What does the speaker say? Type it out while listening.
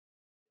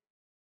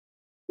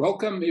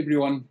Welcome,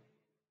 everyone.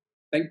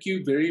 Thank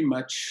you very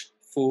much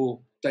for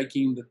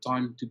taking the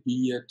time to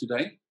be here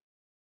today.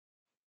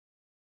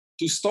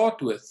 To start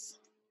with,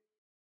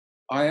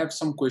 I have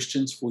some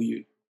questions for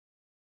you.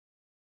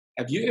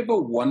 Have you ever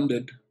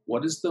wondered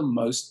what is the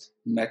most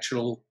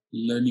natural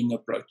learning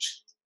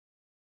approach?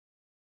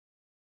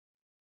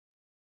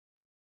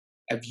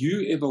 Have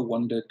you ever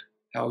wondered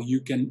how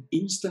you can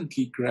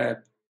instantly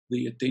grab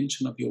the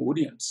attention of your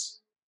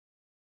audience?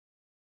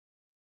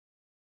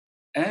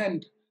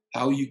 And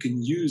how you can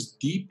use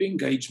deep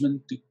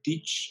engagement to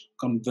teach,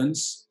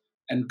 convince,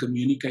 and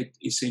communicate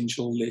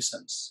essential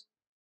lessons?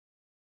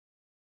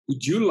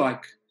 Would you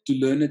like to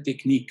learn a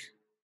technique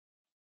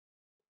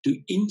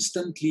to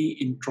instantly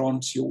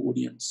entrance your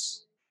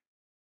audience,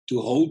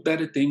 to hold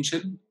that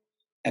attention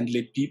and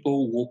let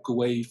people walk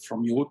away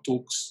from your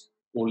talks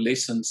or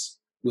lessons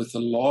with a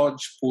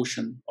large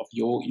portion of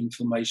your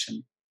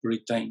information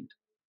retained?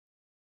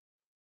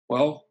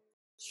 Well,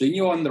 then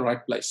you're in the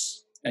right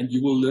place, and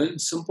you will learn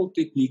simple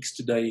techniques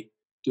today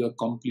to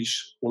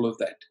accomplish all of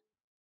that.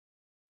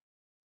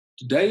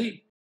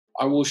 Today,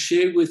 I will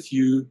share with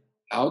you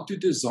how to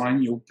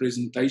design your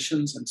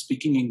presentations and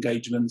speaking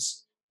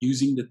engagements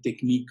using the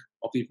technique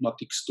of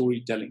hypnotic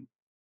storytelling.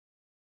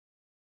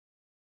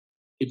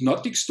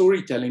 Hypnotic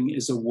storytelling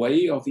is a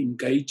way of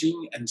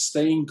engaging and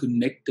staying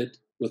connected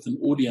with an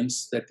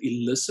audience that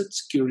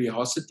elicits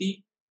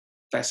curiosity,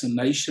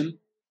 fascination,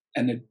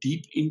 and a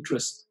deep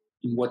interest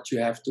in what you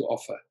have to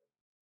offer.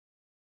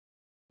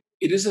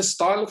 It is a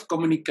style of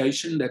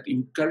communication that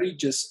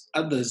encourages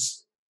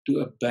others to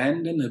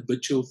abandon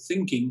habitual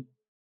thinking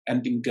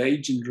and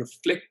engage in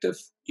reflective,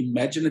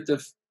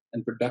 imaginative,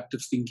 and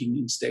productive thinking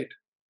instead.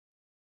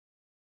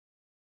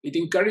 It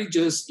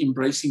encourages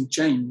embracing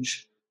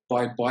change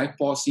by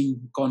bypassing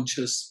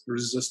conscious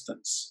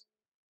resistance.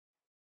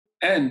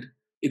 And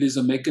it is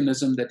a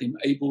mechanism that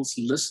enables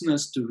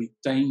listeners to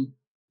retain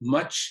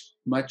much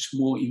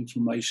more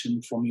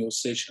information from your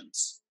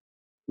sessions,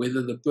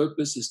 whether the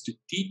purpose is to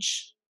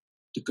teach,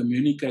 to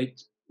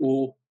communicate,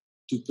 or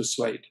to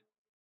persuade.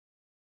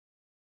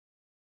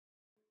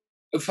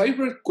 A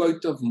favorite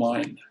quote of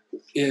mine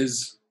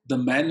is "The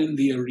Man in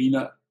the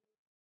Arena"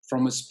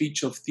 from a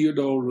speech of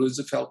Theodore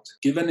Roosevelt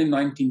given in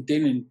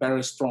 1910 in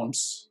Paris,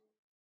 France.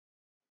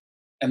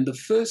 And the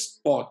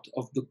first part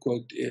of the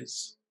quote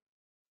is,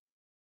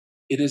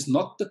 "It is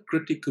not the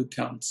critic who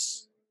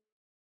counts,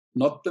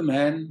 not the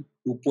man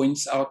who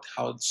points out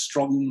how the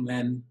strong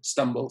man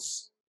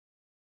stumbles,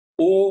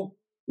 or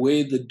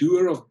where the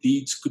doer of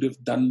deeds could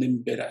have done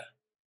them better.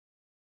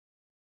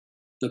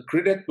 The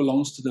credit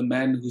belongs to the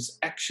man who's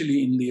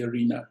actually in the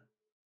arena,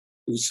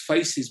 whose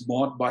face is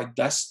marred by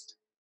dust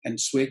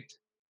and sweat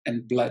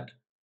and blood,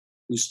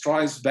 who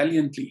strives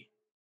valiantly,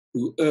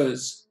 who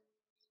errs,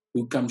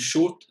 who comes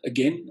short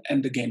again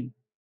and again,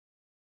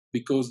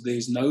 because there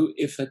is no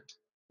effort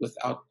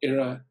without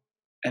error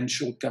and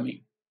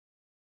shortcoming."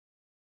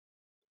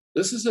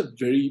 This is a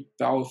very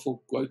powerful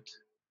quote,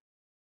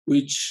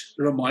 which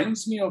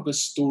reminds me of a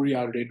story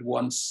I read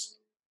once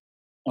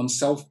on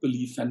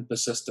self-belief and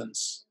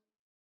persistence.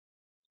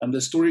 And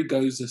the story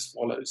goes as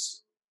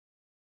follows.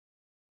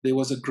 There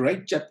was a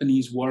great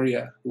Japanese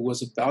warrior who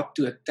was about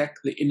to attack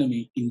the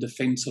enemy in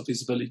defense of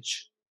his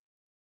village.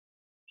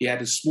 He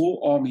had a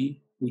small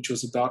army, which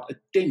was about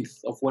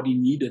 1/10 of what he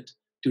needed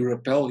to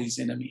repel his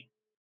enemy.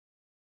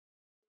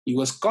 He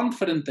was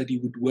confident that he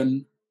would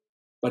win,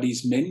 but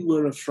his men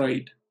were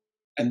afraid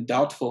and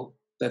doubtful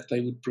that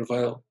they would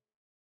prevail.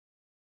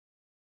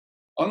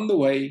 On the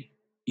way,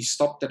 he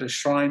stopped at a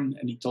shrine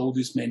and he told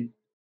his men,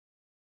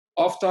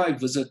 "After I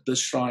visit this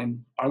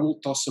shrine, I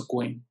will toss a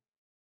coin.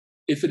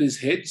 If it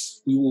is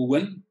heads, we will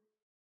win.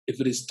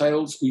 If it is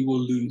tails, we will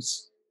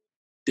lose.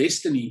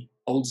 Destiny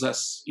holds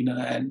us in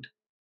her hand."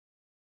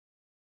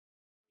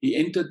 He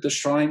entered the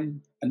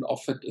shrine and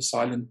offered a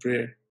silent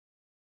prayer.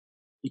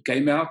 He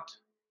came out,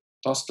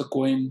 tossed a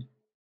coin.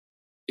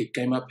 It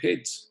came up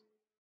heads.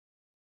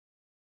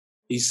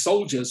 His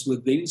soldiers were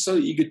then so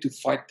eager to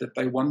fight that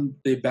they won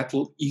their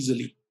battle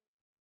easily.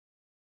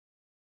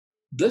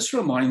 This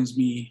reminds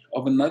me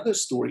of another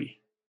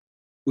story,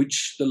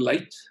 which the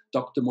late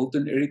Dr.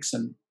 Milton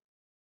Erickson,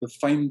 the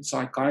famed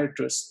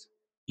psychiatrist,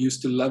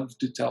 used to love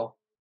to tell.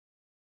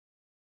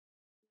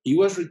 He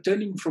was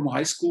returning from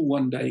high school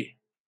one day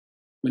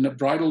when a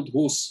bridled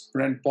horse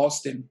ran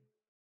past him.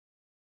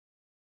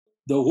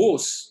 The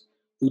horse,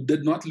 who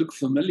did not look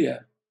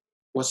familiar,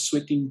 was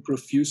sweating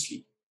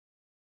profusely.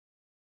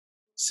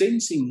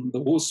 Sensing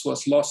the horse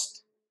was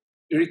lost,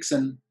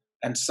 Erickson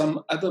and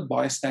some other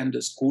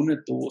bystanders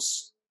cornered the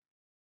horse,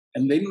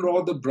 and then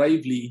rather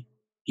bravely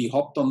he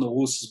hopped on the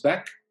horse's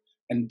back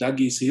and dug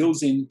his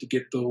heels in to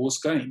get the horse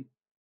going.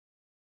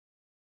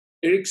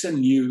 Erickson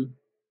knew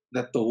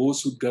that the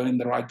horse would go in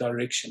the right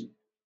direction,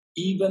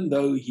 even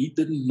though he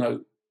didn't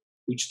know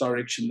which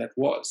direction that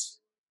was.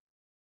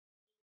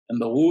 And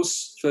the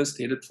horse first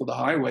headed for the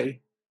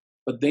highway,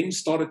 but then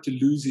started to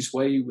lose his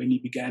way when he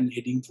began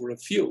heading for a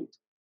field.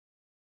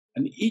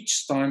 And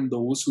each time the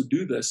horse would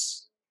do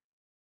this,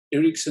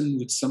 Erickson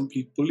would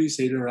simply pull his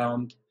head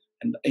around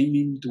and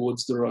aiming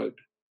towards the road.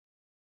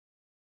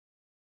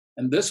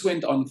 And this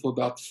went on for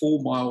about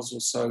 4 miles or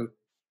so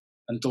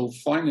until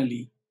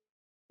finally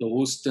the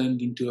horse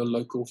turned into a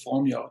local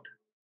farmyard.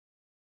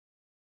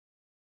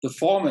 The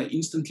farmer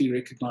instantly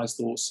recognized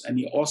the horse and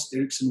he asked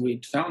Ericsson where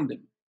he'd found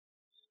him.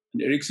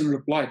 And Ericsson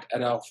replied,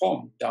 "At our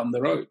farm down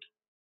the road."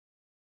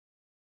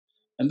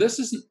 And this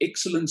is an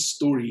excellent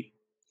story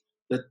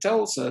that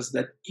tells us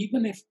that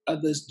even if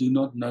others do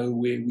not know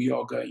where we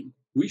are going,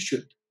 we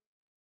should.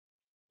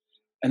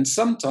 And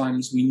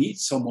sometimes we need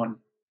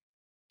someone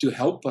to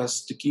help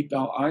us to keep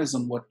our eyes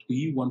on what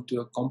we want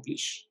to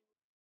accomplish,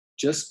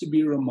 just to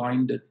be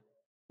reminded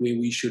where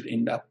we should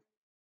end up.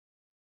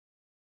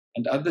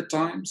 And other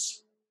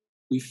times,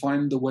 we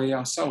find the way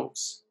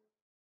ourselves.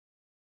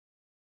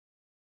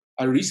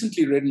 I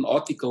recently read an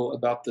article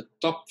about the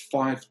top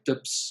 5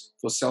 tips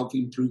for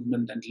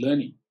self-improvement and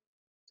learning.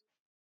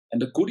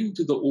 And according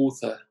to the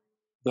author,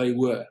 they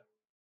were: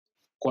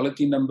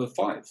 quality number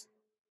 5,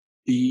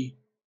 be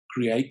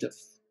creative.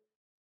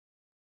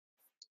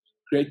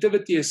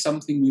 Creativity is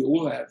something we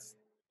all have,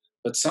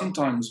 but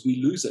sometimes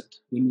we lose it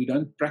when we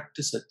don't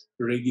practice it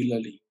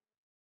regularly.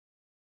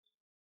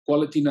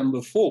 Quality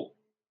number 4,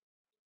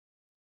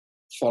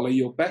 follow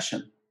your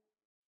passion.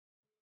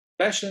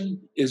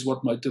 Passion is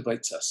what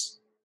motivates us.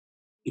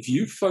 If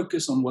you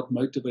focus on what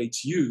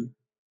motivates you,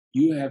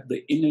 you have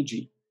the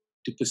energy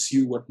to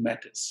pursue what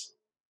matters.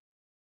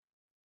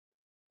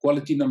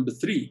 Quality number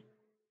 3,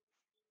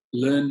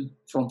 learn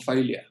from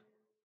failure.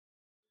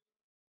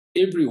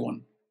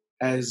 Everyone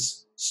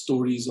has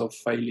stories of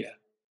failure,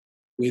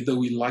 whether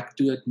we like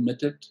to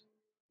admit it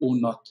or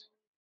not.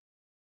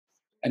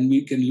 And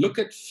we can look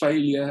at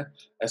failure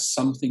as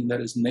something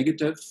that is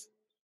negative,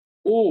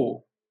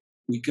 or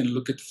we can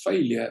look at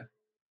failure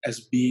as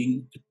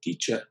being a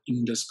teacher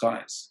in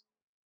disguise.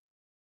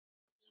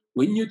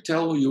 When you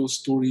tell your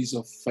stories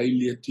of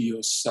failure to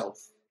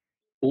yourself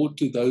or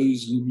to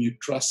those whom you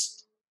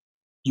trust,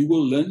 you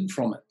will learn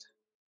from it.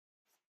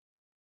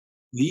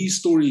 These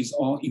stories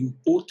are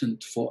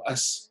important for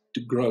us to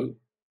grow.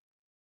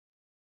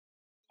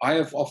 I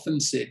have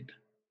often said,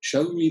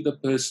 show me the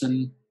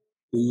person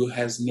who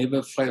has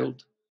never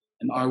failed,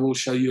 and I will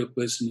show you a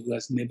person who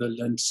has never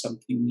learned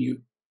something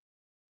new.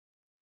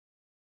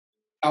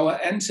 Our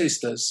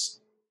ancestors,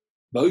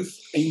 both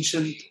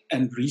ancient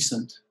and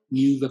recent,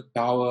 knew the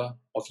power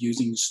of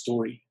using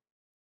story.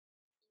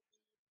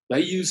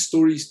 They used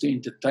stories to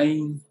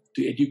entertain,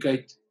 to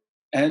educate,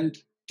 and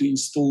to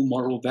instill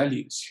moral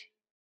values.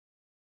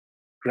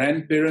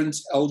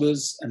 Grandparents,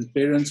 elders, and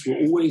parents were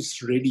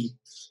always ready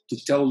to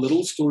tell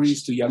little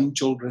stories to young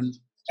children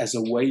as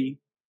a way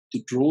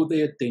to draw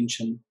their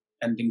attention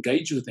and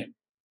engage with them.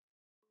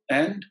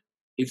 And,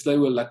 if they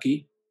were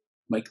lucky,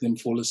 make them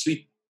fall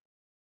asleep.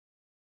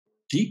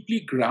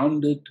 Deeply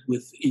grounded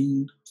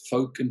within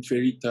folk and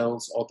fairy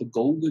tales are the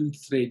golden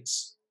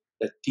threads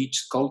that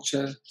teach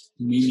culture,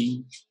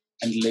 meaning,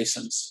 and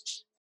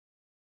lessons.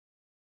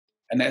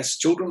 And as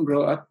children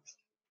grow up,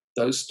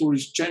 those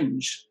stories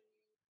change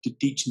to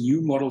teach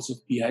new models of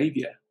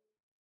behavior,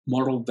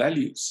 moral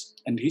values,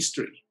 and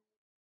history.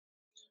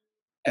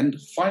 And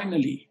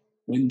finally,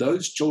 when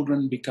those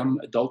children become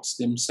adults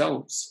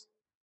themselves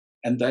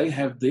and they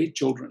have their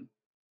children,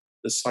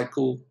 the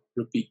cycle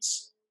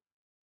repeats.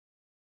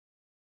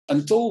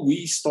 Until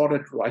we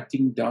started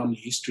writing down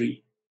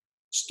history,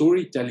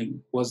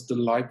 storytelling was the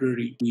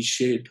library we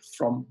shared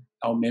from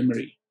our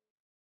memory.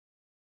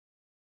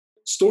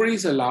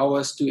 Stories allow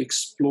us to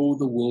explore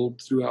the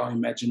world through our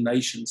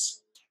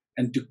imaginations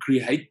and to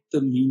create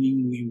the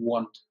meaning we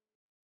want,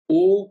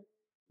 or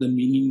the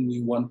meaning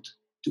we want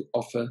to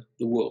offer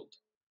the world.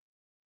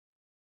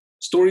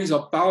 Stories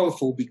are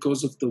powerful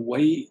because of the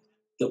way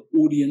the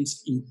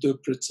audience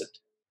interprets it.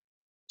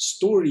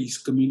 Stories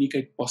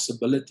communicate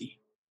possibility.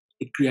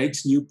 It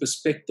creates new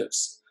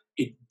perspectives.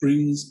 It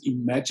brings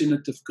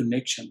imaginative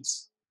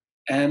connections.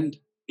 And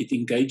it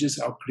engages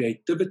our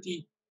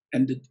creativity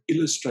and it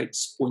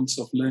illustrates points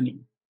of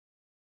learning.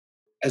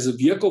 As a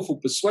vehicle for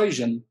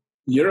persuasion,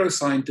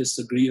 neuroscientists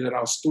agree that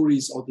our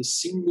stories are the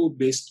single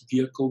best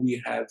vehicle we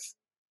have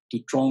to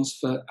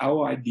transfer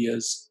our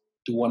ideas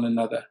to one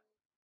another.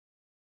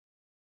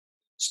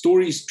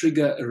 Stories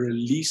trigger a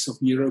release of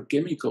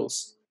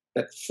neurochemicals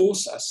that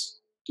force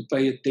us to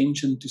pay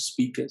attention to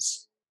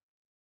speakers.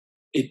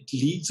 It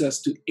leads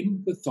us to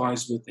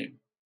empathize with them,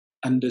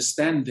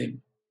 understand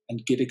them,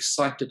 and get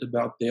excited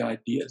about their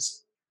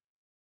ideas.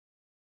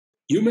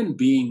 Human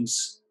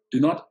beings do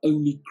not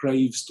only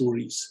crave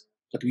stories,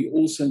 but we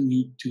also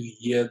need to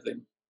hear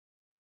them.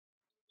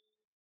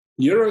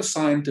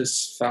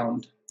 Neuroscientists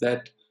found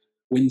that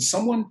when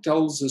someone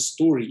tells a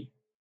story,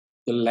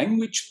 the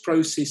language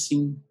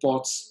processing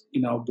parts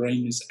in our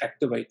brain is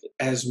activated,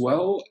 as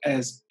well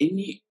as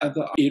any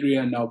other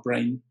area in our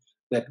brain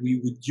that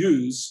we would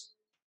use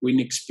when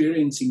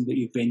experiencing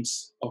the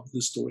events of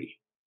the story.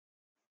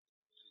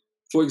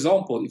 For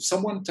example, if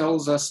someone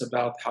tells us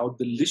about how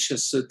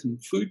delicious certain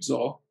foods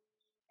are,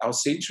 our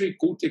sensory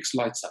cortex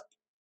lights up.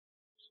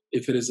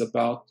 If it is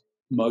about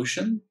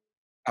motion,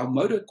 our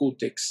motor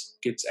cortex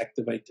gets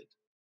activated.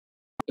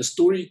 A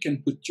story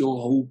can put your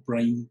whole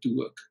brain to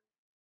work.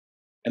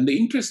 And the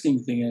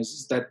interesting thing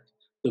is that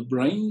the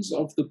brains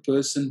of the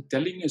person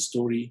telling a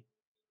story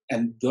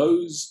and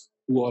those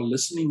who are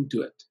listening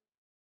to it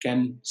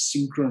can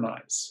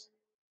synchronize.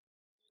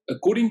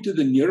 According to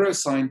the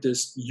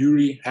neuroscientist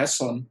Yuri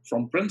Hasson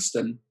from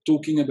Princeton,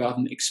 talking about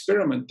an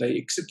experiment they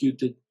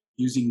executed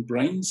using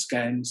brain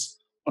scans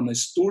on a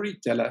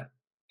storyteller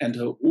and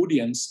her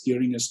audience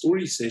during a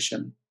story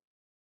session.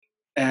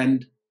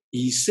 And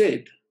he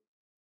said,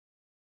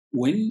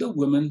 when the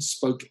woman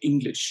spoke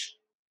English,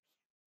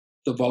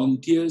 the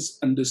volunteers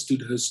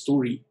understood her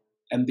story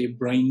and their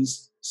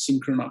brains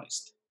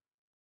synchronized.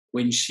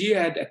 When she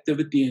had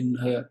activity in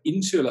her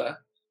insular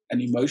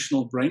and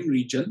emotional brain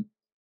region,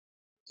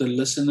 the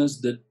listeners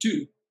did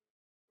too.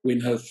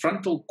 When her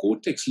frontal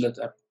cortex lit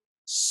up,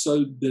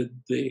 so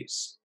did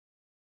theirs.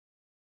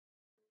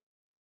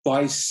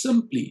 By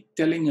simply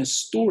telling a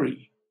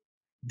story,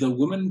 the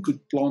woman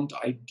could plant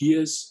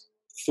ideas,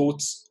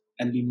 thoughts,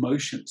 and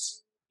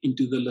emotions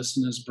into the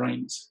listeners'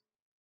 brains.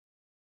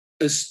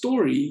 A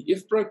story,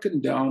 if broken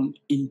down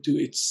into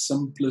its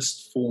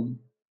simplest form,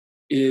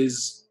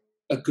 is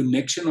a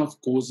connection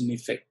of cause and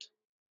effect.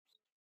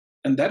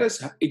 And that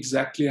is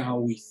exactly how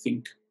we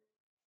think.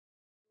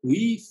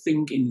 We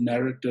think in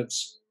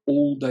narratives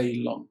all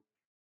day long,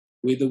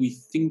 whether we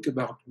think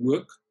about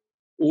work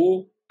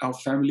or our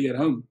family at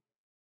home.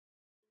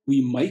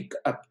 We make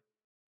up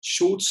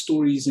short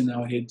stories in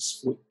our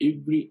heads for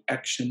every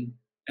action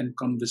and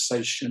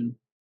conversation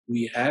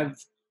we have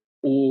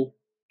or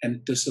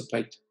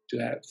anticipate to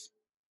have.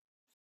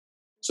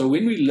 So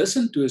when we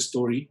listen to a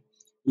story,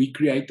 we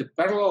create a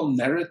parallel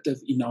narrative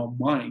in our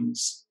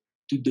minds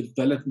to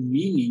develop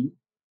meaning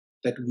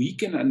that we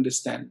can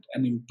understand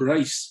and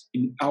embrace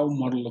in our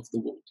model of the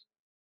world.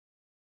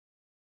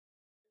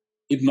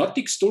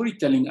 Hypnotic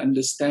storytelling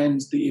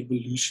understands the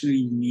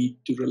evolutionary need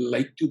to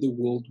relate to the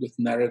world with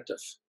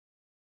narrative,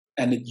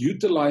 and it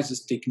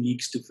utilizes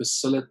techniques to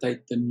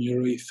facilitate the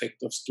neuro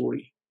effect of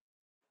story.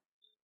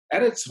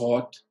 At its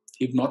heart,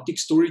 hypnotic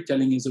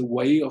storytelling is a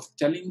way of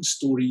telling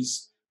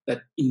stories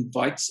that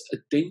invites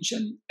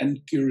attention and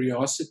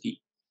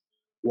curiosity,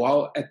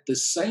 while at the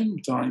same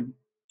time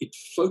it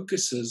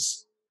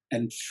focuses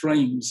and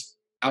frames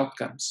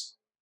outcomes.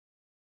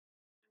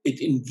 It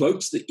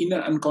invokes the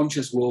inner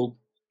unconscious world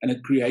and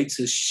it creates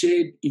a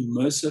shared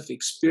immersive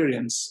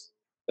experience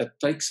that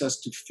takes us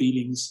to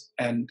feelings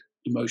and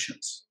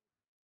emotions.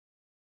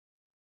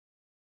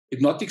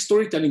 Hypnotic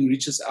storytelling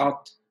reaches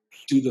out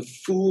to the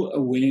full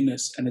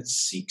awareness and it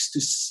seeks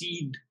to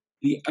seed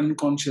the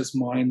unconscious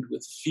mind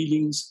with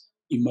feelings,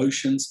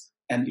 emotions,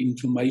 and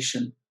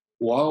information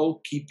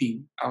while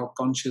keeping our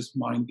conscious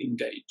mind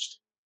engaged.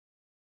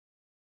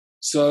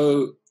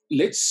 So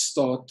let's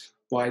start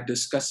by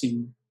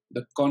discussing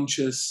the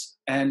conscious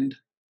and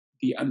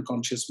the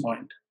unconscious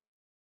mind.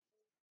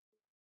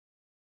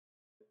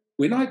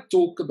 When I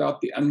talk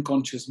about the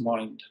unconscious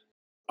mind,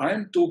 I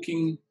am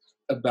talking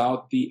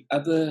about the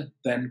other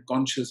than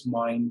conscious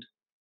mind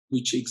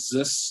which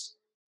exists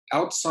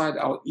outside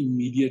our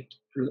immediate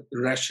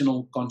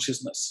rational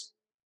consciousness.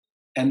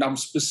 And I'm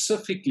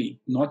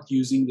specifically not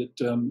using the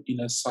term in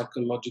a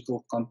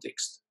psychological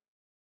context.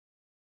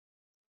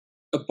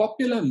 A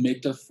popular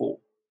metaphor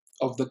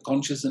of the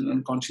conscious and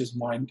unconscious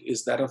mind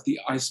is that of the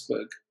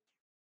iceberg,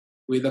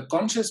 where the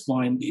conscious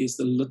mind is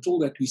the little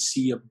that we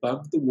see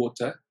above the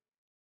water,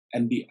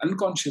 and the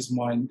unconscious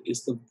mind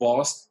is the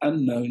vast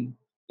unknown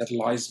that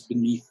lies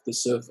beneath the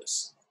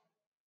surface.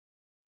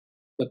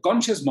 The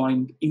conscious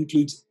mind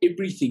includes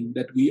everything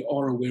that we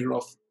are aware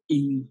of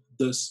in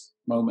this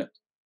moment.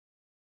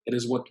 It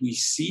is what we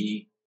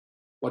see,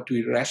 what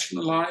we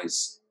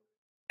rationalize,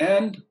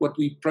 and what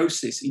we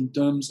process in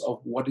terms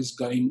of what is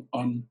going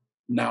on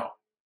now.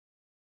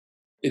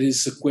 It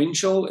is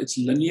sequential, it's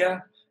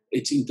linear,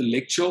 it's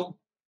intellectual,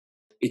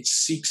 it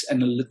seeks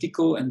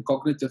analytical and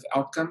cognitive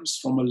outcomes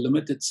from a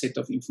limited set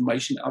of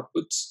information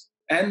outputs,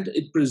 and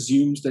it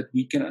presumes that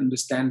we can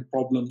understand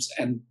problems,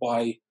 and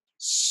by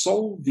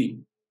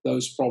solving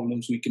those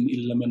problems, we can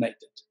eliminate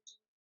it.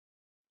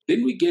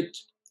 Then we get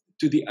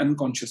to the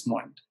unconscious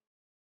mind.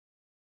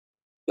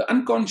 The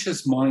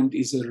unconscious mind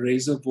is a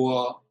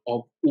reservoir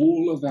of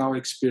all of our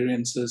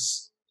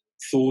experiences,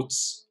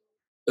 thoughts,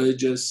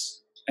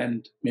 urges,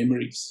 and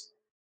memories.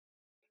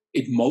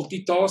 It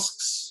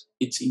multitasks,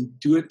 it's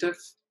intuitive,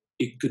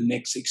 it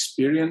connects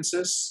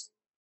experiences,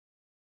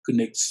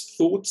 connects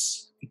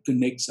thoughts, it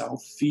connects our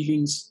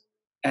feelings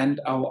and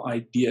our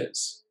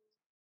ideas.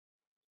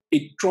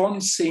 It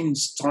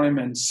transcends time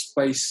and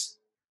space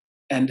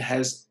and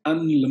has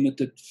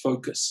unlimited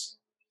focus.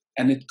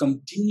 And it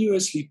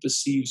continuously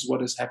perceives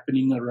what is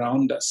happening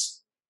around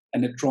us,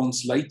 and it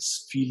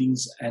translates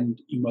feelings and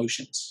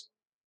emotions.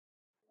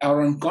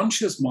 Our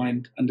unconscious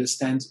mind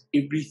understands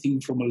everything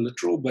from a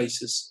literal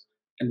basis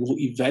and will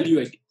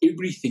evaluate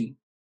everything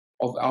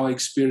of our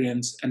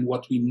experience and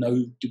what we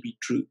know to be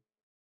true.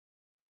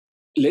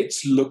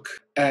 Let's look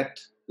at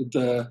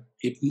the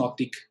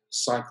hypnotic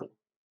cycle.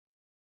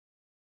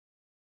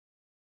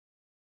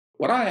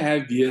 What I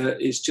have here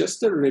is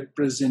just a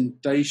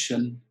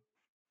representation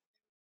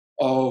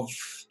of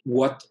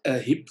what a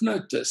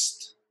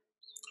hypnotist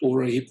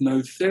or a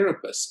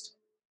hypnotherapist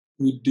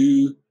would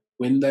do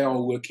when they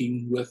are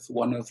working with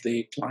one of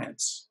their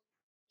clients.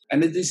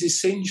 And it is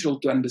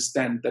essential to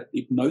understand that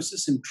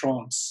hypnosis and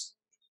trance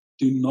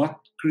do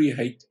not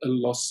create a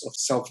loss of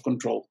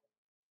self-control.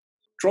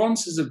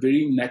 Trance is a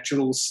very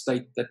natural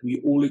state that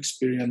we all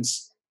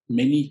experience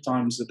many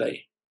times a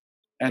day.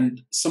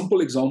 And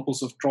simple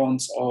examples of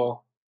trance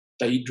are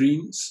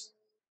daydreams,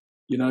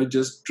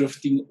 just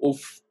drifting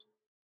off,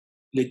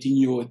 letting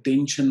your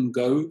attention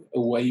go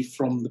away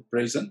from the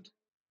present.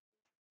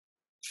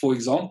 For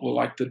example,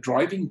 like the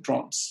driving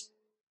trance,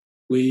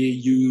 where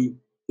you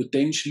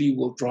potentially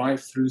will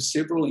drive through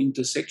several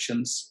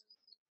intersections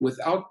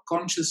without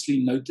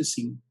consciously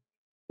noticing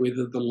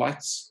whether the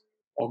lights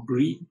are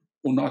green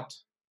or not.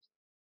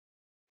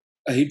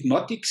 A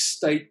hypnotic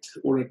state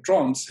or a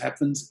trance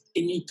happens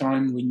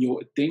anytime when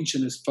your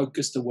attention is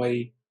focused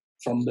away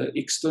from the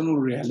external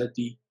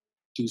reality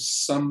to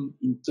some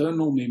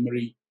internal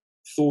memory,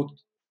 thought,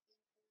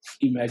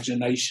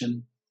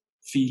 imagination,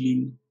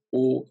 feeling,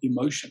 or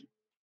emotion.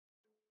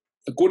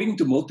 According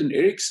to Milton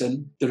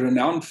Erickson, the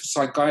renowned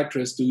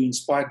psychiatrist who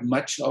inspired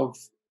much of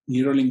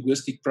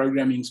neurolinguistic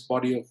programming's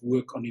body of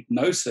work on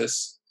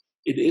hypnosis,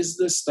 it is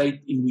the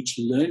state in which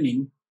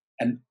learning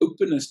and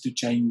openness to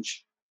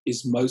change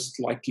is most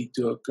likely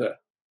to occur.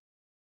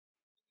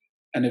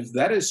 And if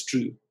that is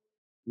true,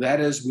 that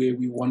is where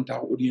we want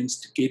our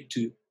audience to get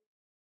to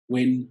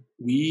when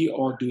we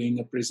are doing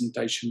a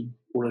presentation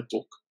or a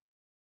talk.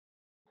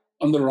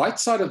 On the right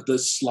side of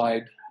this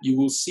slide, you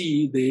will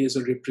see there is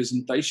a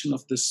representation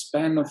of the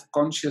span of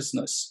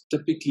consciousness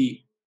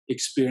typically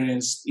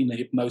experienced in a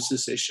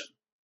hypnosis session.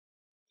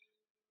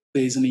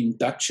 There's an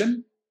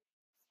induction,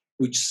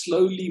 which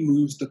slowly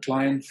moves the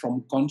client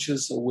from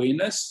conscious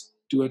awareness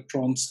to a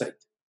trance state.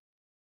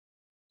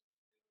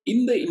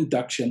 In the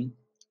induction,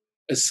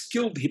 a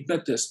skilled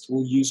hypnotist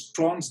will use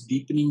trance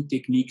deepening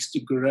techniques to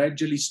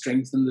gradually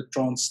strengthen the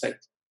trance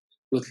state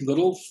with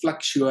little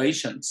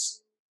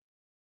fluctuations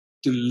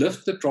to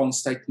lift the trance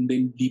state and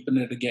then deepen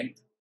it again.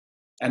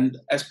 And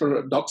as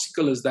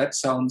paradoxical as that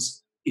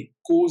sounds, it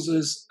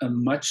causes a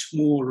much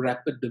more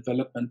rapid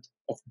development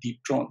of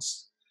deep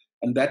trance.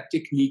 And that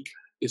technique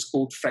is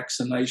called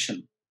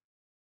fractionation.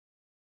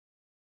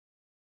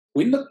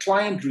 When the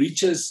client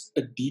reaches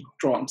a deep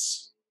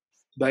trance,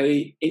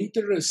 they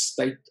enter a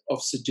state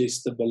of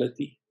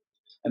suggestibility.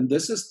 And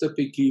this is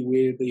typically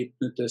where the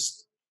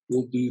hypnotist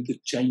will do the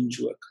change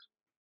work.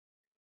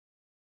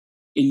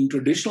 In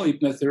traditional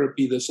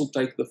hypnotherapy, this will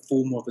take the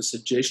form of a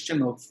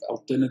suggestion of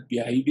alternate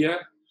behavior,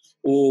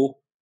 or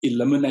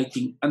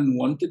eliminating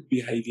unwanted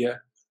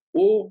behavior,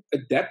 or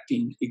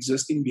adapting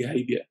existing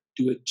behavior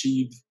to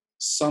achieve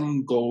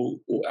some goal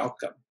or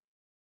outcome.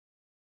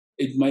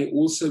 It may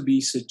also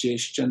be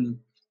suggestion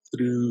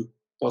through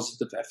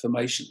positive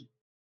affirmation.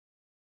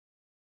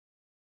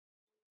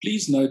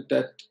 Please note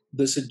that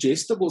the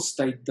suggestible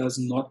state does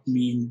not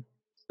mean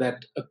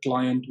that a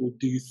client will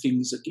do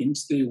things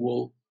against their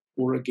will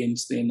or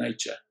against their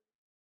nature.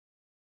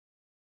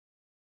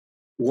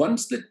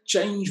 Once the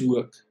change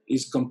work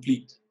is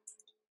complete,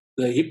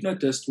 the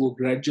hypnotist will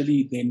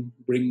gradually then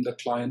bring the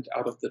client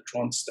out of the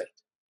trance state.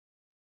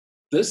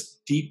 This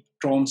deep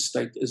trance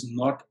state is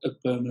not a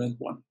permanent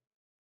one.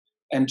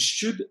 And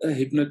should a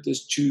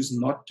hypnotist choose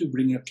not to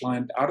bring a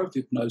client out of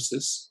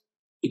hypnosis,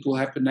 it will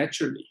happen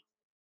naturally.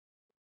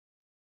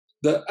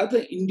 The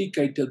other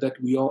indicator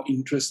that we are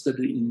interested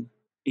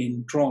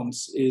in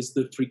trance is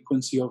the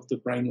frequency of the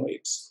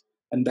brainwaves,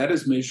 and that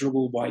is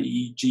measurable by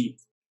EEG.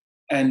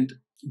 And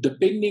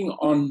depending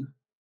on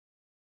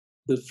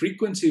the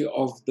frequency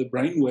of the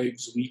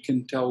brainwaves, we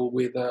can tell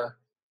whether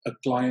a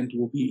client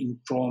will be in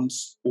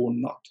trance or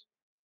not.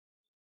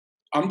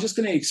 I'm just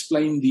going to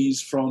explain these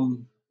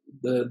from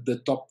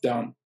the top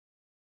down.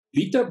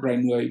 Beta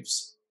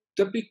brainwaves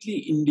typically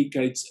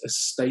indicates a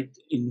state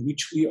in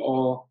which we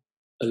are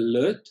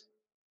alert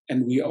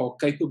and we are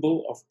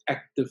capable of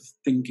active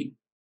thinking.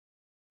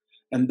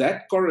 And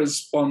that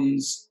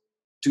corresponds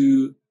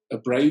to a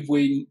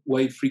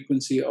brainwave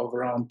frequency of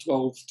around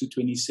 12 to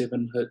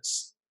 27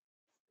 hertz.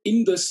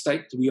 In this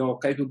state, we are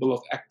capable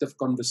of active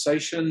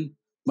conversation,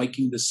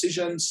 making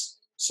decisions,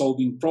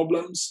 solving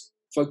problems,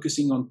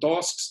 focusing on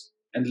tasks,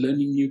 and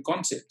learning new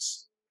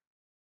concepts.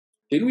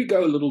 Then we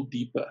go a little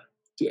deeper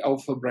to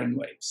alpha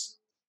brainwaves.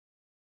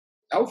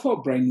 Alpha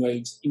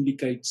brainwaves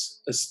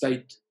indicates a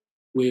state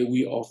where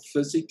we are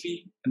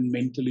physically and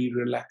mentally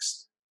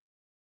relaxed.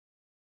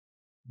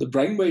 The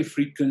brainwave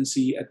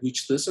frequency at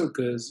which this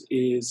occurs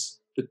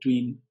is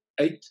between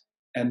 8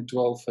 and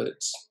 12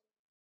 hertz.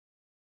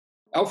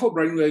 Alpha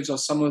brainwaves are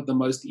some of the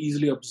most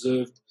easily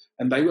observed,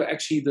 and they were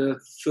actually the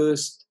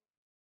first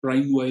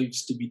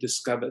brainwaves to be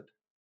discovered.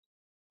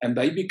 And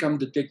they become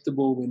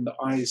detectable when the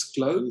eyes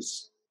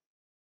close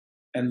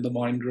and the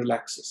mind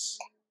relaxes.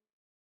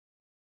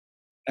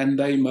 And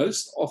they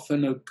most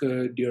often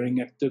occur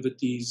during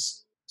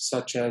activities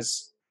such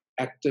as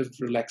active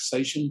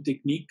relaxation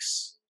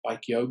techniques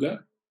like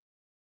yoga,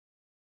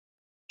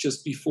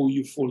 just before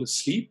you fall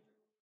asleep,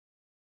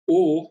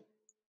 or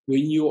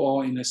when you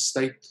are in a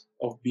state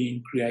of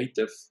being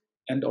creative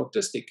and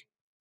artistic.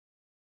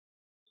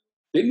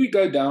 Then we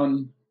go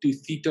down to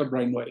theta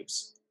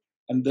brainwaves,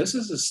 and this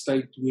is a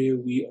state where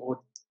we are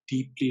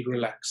deeply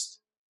relaxed.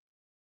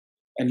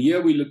 And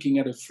here we're looking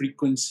at a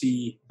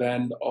frequency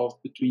band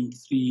of between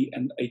 3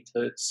 and 8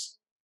 hertz.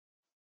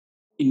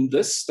 In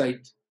this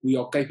state, we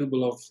are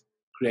capable of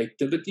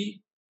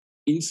creativity,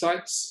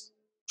 insights,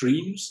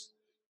 dreams,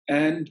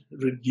 and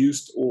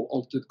reduced or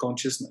altered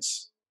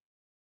consciousness.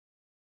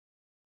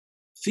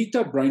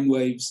 Theta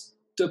brainwaves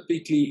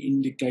typically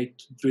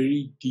indicate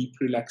very deep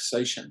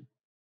relaxation,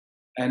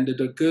 and it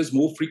occurs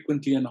more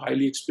frequently in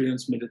highly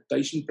experienced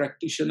meditation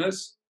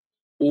practitioners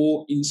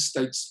or in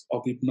states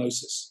of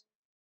hypnosis.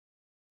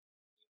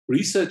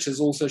 Research has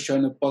also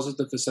shown a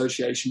positive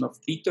association of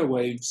theta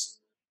waves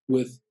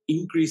with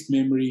increased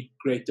memory,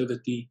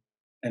 creativity,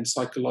 and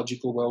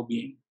psychological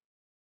well-being.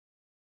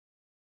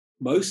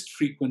 Most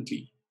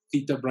frequently,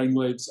 theta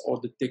brainwaves are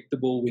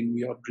detectable when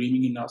we are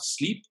dreaming in our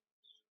sleep,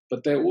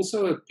 but they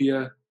also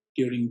appear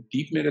during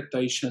deep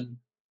meditation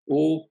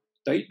or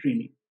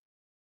daydreaming.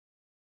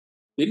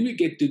 Then we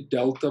get to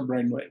delta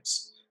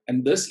brainwaves,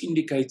 and this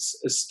indicates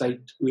a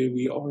state where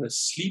we are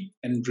asleep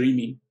and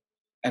dreaming,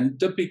 and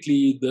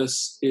typically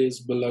this is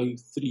below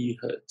 3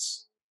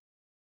 hertz.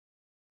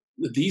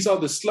 These are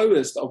the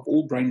slowest of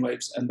all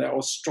brainwaves, and they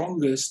are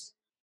strongest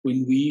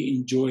when we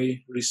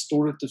enjoy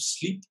restorative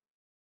sleep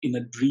in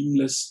a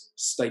dreamless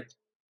state.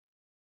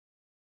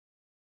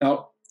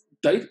 Now,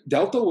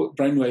 delta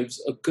brainwaves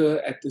occur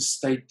at a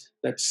state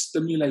that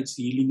stimulates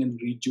healing and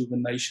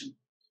rejuvenation,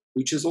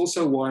 which is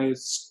also why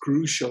it's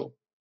crucial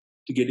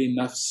to get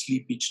enough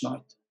sleep each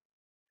night.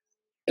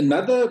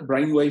 Another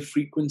brainwave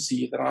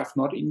frequency that I've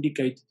not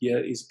indicated here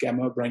is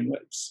gamma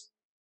brainwaves.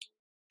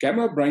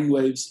 Gamma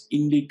brainwaves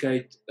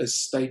indicate a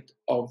state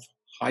of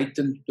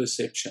heightened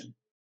perception,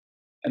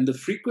 and the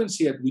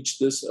frequency at which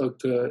this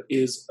occurs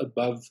is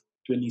above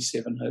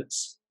 27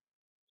 hertz.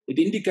 It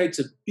indicates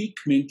a peak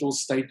mental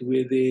state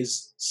where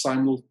there's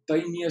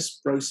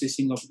simultaneous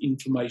processing of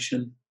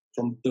information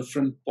from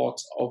different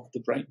parts of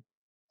the brain.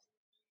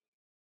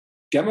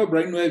 Gamma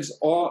brainwaves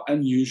are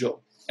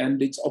unusual,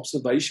 and its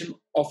observation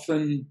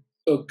often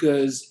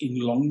occurs in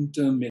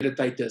long-term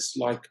meditators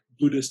like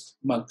Buddhist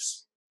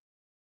monks.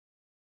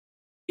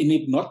 In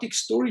hypnotic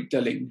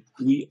storytelling,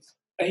 we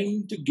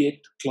aim to get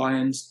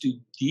clients to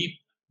deep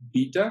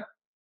beta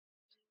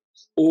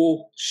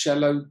or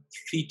shallow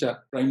theta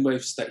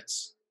brainwave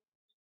states,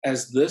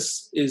 as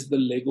this is the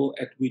level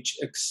at which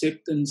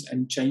acceptance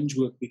and change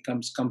work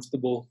becomes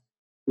comfortable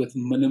with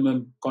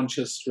minimum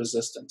conscious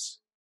resistance.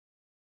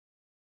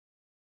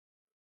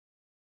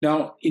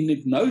 Now, in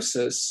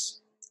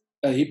hypnosis,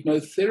 a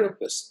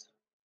hypnotherapist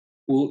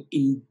will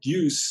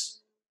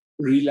induce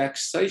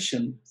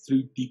relaxation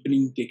through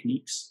deepening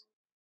techniques.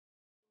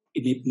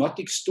 In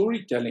hypnotic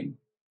storytelling,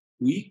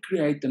 we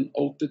create an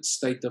altered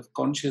state of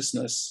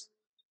consciousness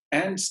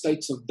and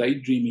states of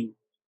daydreaming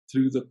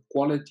through the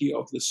quality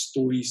of the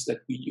stories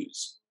that we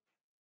use.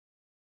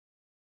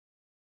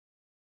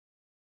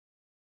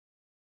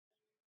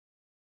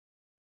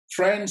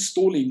 Franz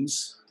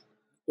Stallings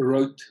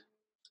wrote,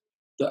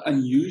 "The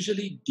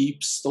unusually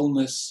deep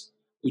stillness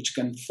which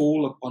can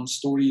fall upon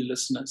story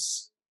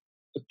listeners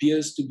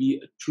appears to be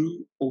a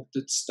true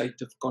altered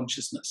state of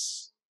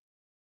consciousness,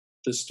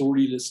 the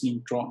story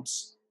listening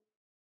trance.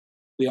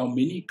 There are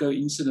many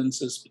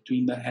coincidences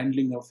between the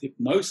handling of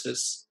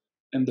hypnosis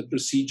and the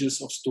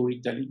procedures of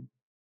storytelling.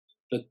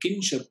 The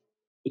kinship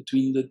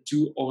between the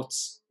two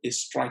arts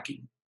is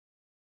striking."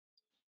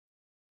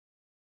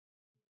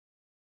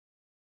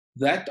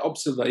 That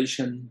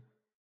observation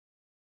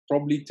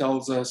probably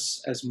tells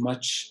us as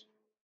much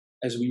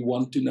as we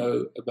want to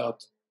know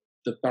about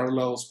the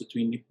parallels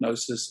between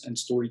hypnosis and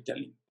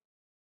storytelling.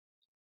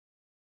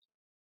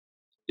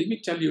 Let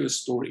me tell you a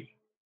story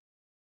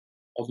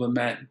of a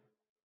man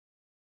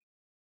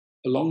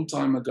a long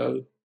time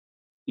ago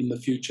in the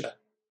future.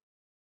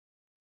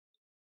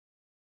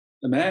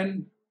 A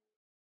man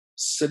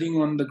sitting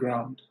on the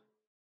ground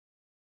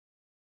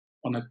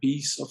on a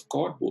piece of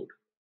cardboard.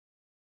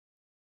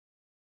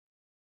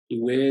 He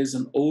wears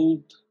an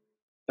old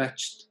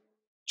patched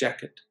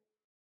jacket,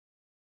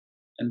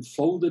 and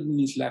folded in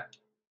his lap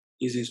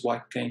is his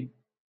white cane.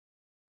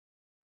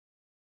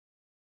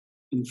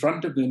 In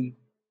front of him,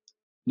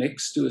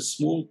 next to a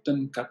small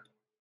tin cup,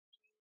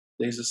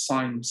 there's a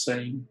sign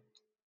saying,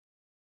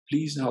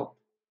 "Please help."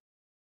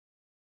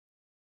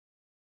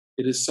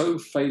 It is so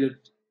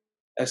faded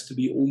as to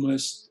be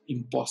almost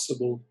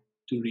impossible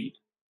to read.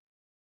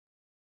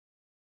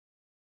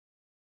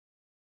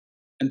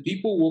 And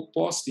people walk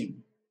past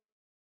him,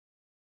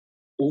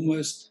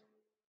 almost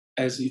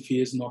as if he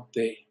is not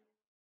there.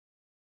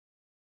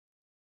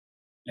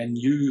 And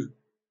you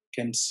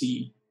can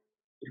see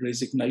the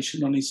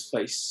resignation on his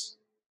face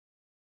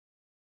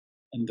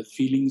and the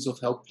feelings of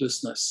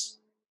helplessness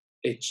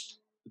etched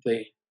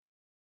there.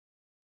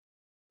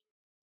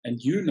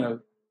 And you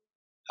know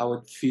how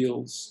it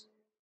feels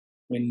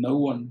when no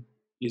one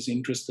is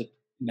interested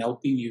and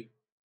helping you,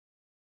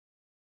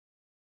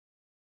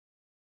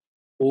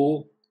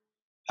 or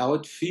how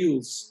it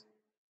feels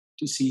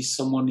to see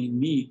someone in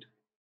need,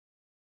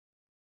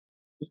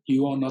 but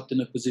you are not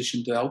in a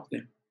position to help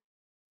them.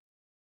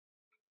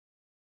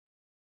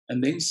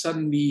 And then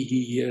suddenly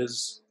he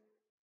hears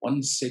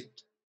one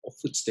set of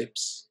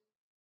footsteps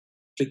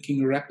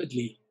clicking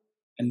rapidly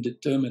and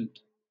determined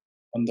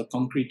on the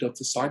concrete of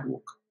the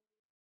sidewalk,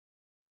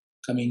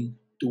 coming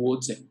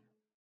towards him.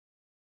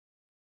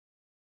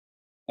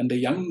 And the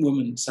young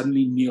woman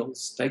suddenly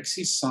kneels, takes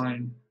his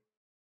sign,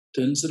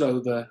 turns it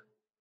over,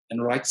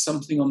 and writes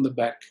something on the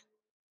back,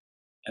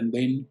 and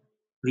then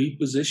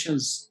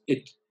repositions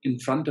it in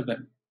front of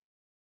him,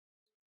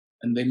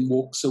 and then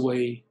walks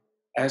away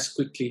as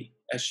quickly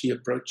as she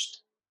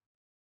approached.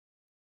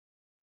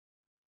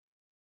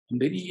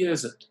 And then he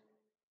hears it,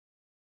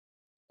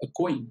 a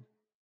coin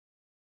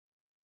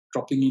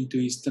dropping into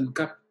his tin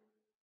cup,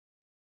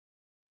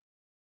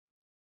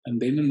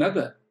 and then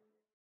another,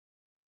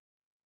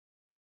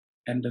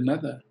 and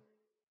another.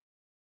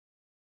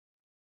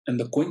 And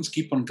the coins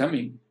keep on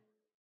coming.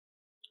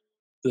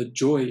 The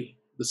joy,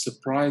 the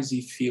surprise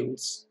he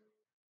feels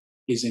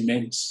is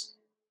immense.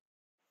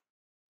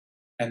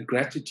 And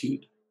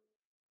gratitude.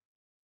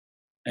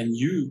 And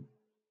you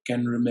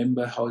can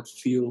remember how it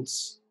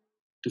feels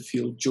to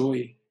feel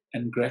joy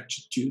and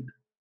gratitude.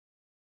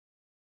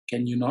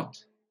 Can you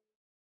not?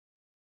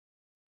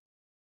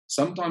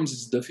 Sometimes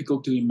it's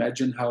difficult to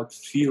imagine how it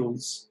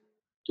feels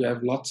to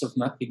have lots of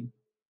nothing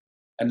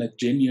and a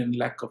genuine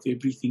lack of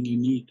everything you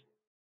need,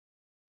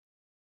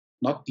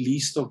 not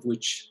least of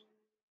which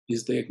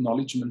is the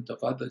acknowledgement of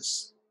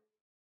others.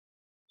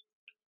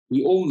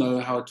 We all know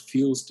how it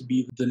feels to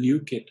be the new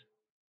kid,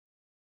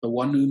 the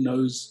one who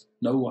knows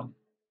no one,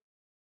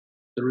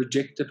 the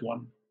rejected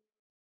one,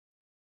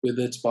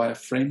 whether it's by a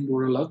friend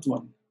or a loved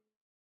one.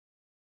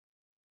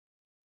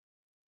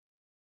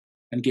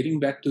 And getting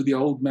back to the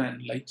old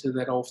man later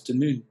that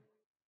afternoon,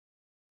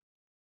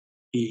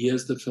 he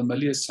hears the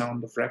familiar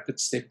sound of rapid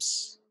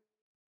steps,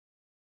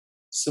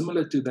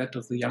 similar to that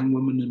of the young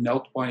woman who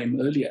knelt by him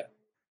earlier.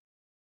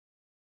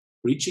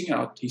 Reaching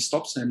out, he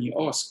stops her and he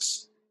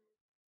asks,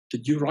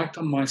 "Did you write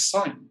on my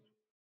sign?"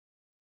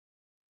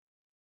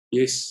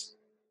 "Yes,"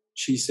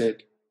 she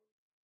said.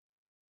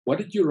 "What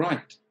did you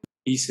write?"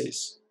 he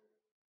says.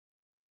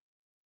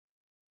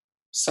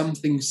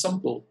 "Something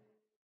simple,"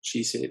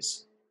 she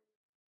says.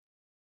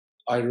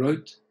 "I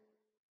wrote,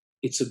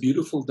 'It's a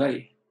beautiful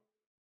day,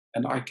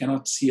 and I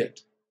cannot see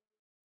it.'"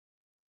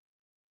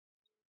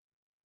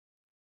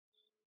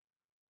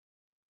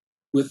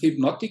 With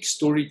hypnotic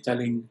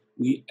storytelling,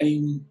 we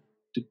aim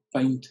to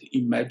paint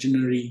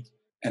imaginary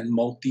and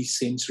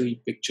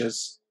multi-sensory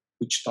pictures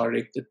which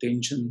direct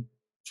attention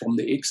from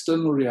the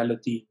external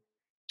reality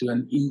to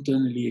an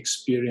internally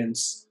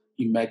experienced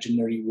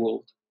imaginary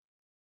world.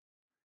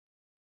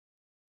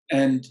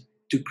 And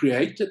to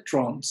create a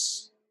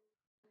trance,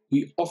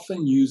 we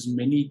often use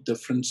many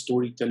different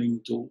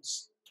storytelling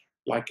tools,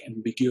 like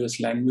ambiguous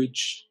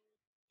language,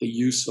 the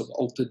use of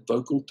altered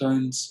vocal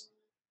tones,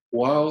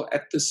 while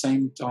at the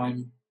same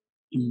time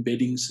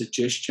embedding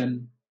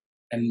suggestion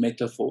and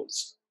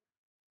metaphors.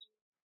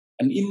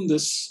 And in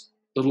this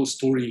little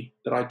story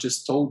that I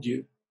just told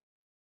you,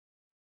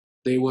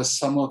 there was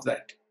some of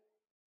that,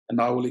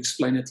 and I will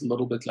explain it a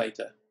little bit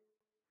later.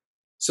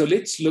 So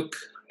let's look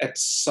at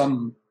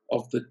some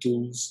of the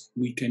tools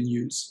we can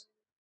use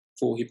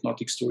for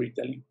hypnotic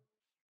storytelling.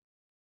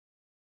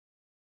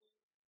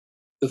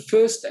 The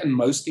first and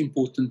most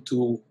important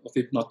tool of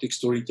hypnotic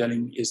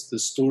storytelling is the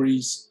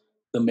stories,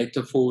 the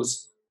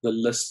metaphors, the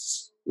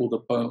lists, or the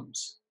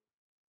poems.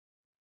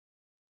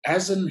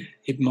 As an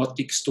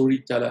hypnotic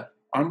storyteller,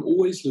 I'm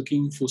always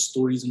looking for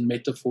stories and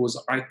metaphors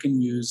I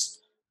can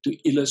use to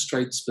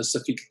illustrate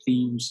specific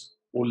themes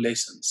or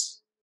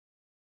lessons.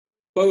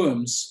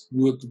 Poems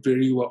work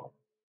very well,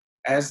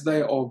 as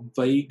they are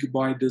vague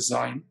by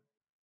design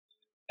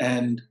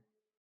and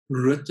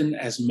written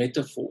as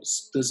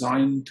metaphors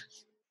designed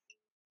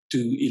to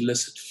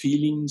elicit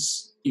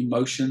feelings,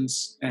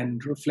 emotions,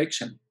 and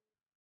reflection.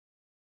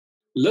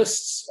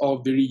 Lists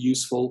are very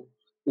useful,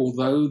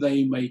 although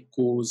they may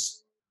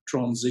cause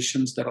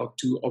transitions that are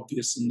too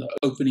obvious in the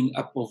opening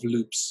up of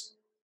loops.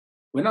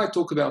 When I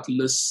talk about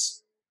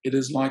lists, it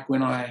is like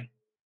when I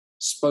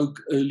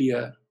spoke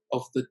earlier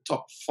of the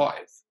top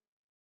 5,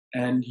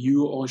 and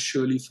you are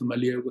surely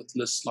familiar with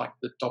lists like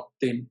the top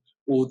 10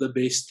 or the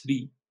best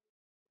 3.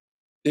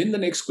 Then the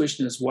next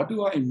question is, what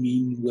do I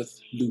mean with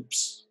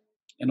loops?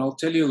 And I'll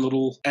tell you a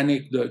little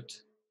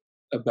anecdote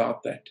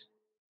about that.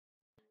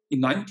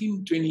 In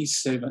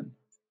 1927,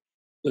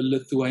 the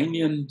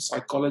Lithuanian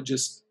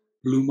psychologist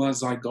Bluma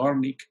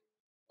Zygarnik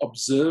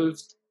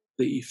observed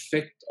the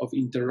effect of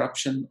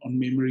interruption on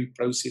memory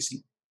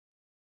processing.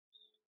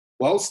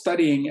 While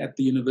studying at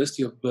the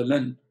University of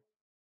Berlin,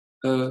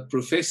 her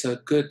professor,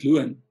 Kurt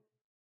Lewin,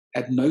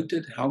 had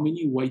noted how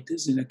many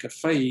waiters in a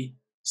cafe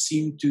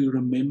seemed to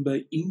remember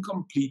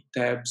incomplete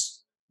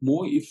tabs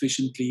more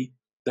efficiently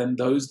than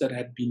those that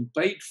had been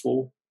paid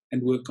for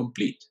and were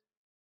complete.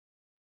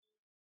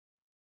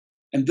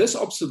 And this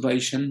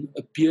observation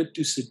appeared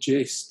to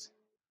suggest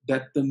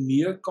that the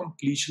mere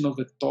completion of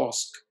a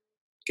task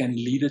can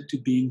lead it to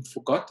being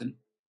forgotten,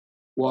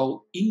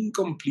 while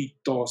incomplete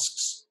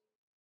tasks,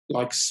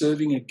 like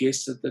serving a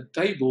guest at the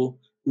table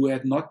who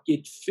had not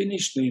yet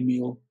finished their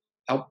meal,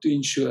 helped to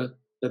ensure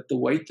that the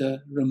waiter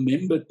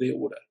remembered their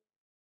order.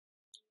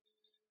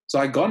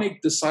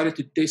 Zygarnik decided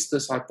to test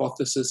this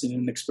hypothesis in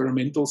an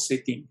experimental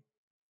setting,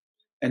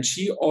 and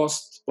she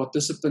asked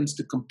participants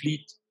to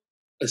complete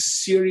a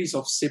series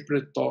of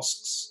separate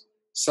tasks,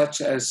 such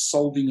as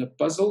solving a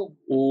puzzle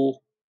or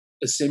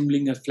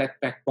assembling a flat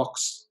pack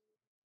box.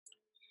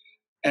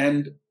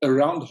 And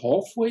around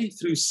halfway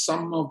through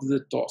some of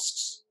the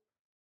tasks,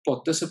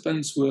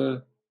 participants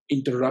were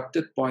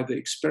interrupted by the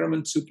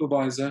experiment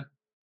supervisor,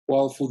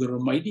 while for the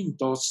remaining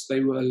tasks,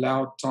 they were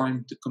allowed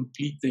time to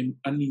complete them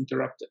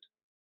uninterrupted.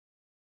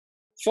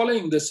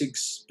 Following this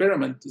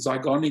experiment,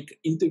 Zygarnik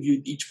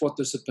interviewed each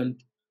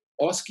participant,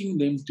 asking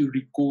them to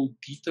recall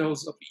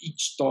details of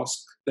each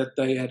task that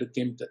they had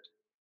attempted.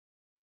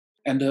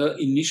 And her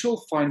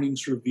initial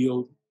findings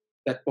revealed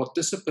that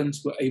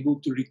participants were able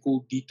to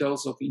recall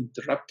details of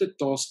interrupted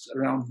tasks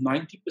around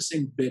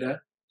 90%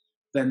 better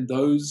than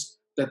those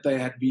that they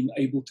had been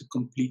able to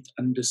complete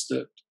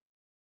undisturbed.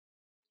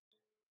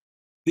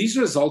 These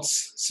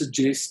results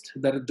suggest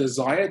that a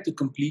desire to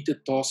complete a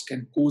task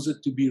can cause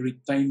it to be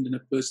retained in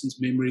a person's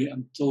memory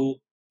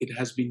until it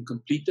has been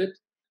completed,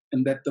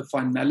 and that the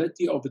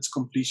finality of its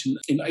completion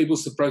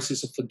enables the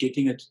process of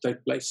forgetting it to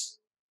take place.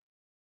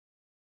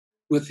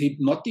 With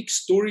hypnotic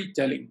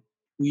storytelling,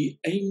 we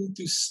aim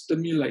to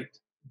stimulate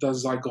the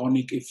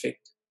Zygarnik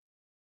effect,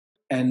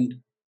 and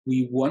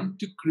we want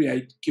to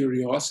create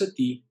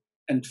curiosity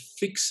and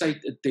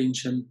fixate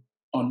attention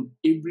on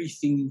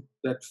everything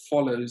that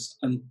follows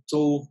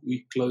until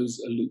we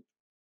close a loop.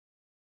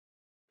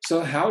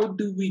 So how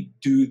do we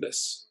do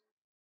this?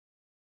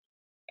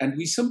 And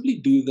we simply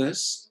do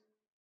this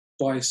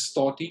by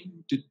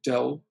starting to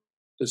tell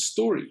the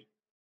story.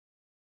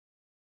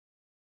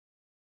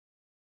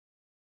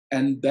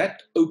 And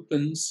that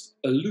opens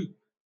a loop.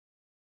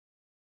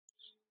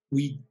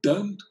 We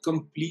don't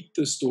complete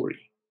the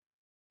story.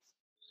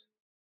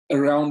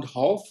 Around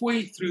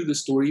halfway through the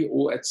story,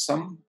 or at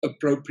some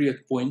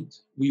appropriate point,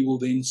 we will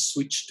then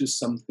switch to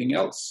something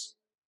else.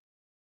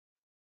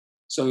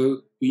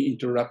 So we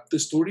interrupt the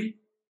story,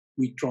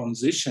 we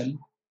transition,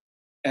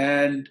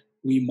 and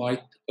we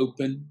might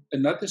open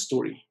another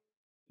story,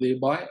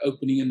 thereby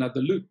opening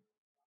another loop.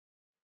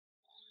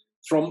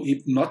 From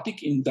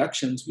hypnotic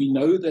inductions, we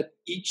know that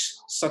each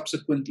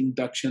subsequent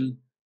induction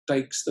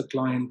takes the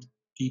client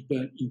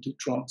deeper into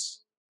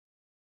trance.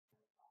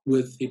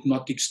 With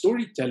hypnotic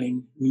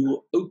storytelling, we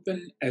will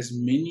open as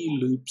many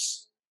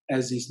loops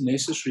as is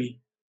necessary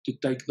to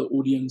take the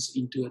audience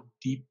into a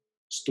deep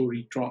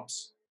story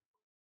trance.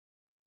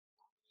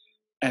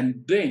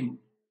 And then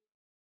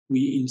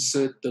we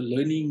insert the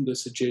learning, the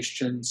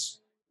suggestions,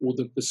 or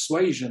the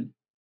persuasion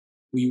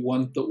we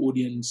want the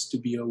audience to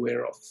be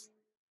aware of.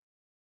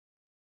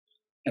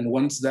 And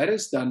once that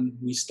is done,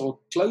 we start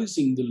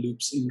closing the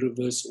loops in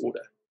reverse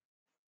order.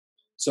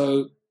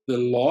 So the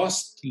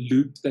last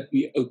loop that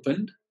we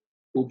opened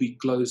will be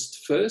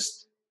closed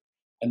first,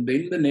 and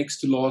then the next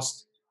to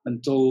last,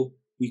 until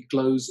we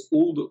close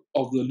all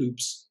of the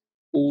loops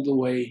all the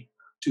way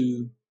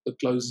to the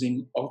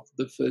closing of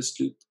the first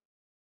loop,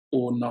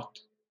 or not.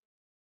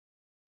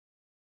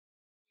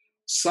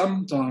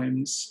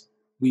 Sometimes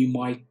we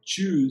might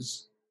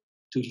choose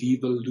to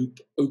leave a loop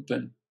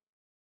open,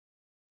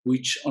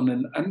 which on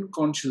an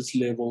unconscious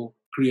level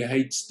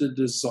creates the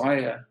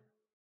desire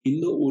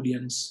in the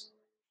audience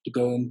to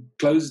go and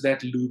close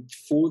that loop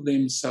for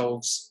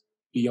themselves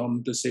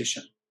beyond the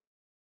session.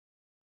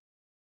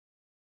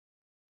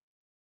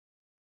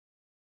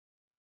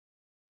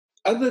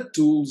 Other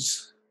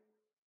tools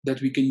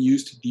that we can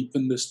use to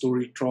deepen the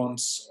story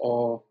trance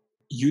are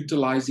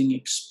utilizing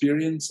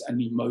experience and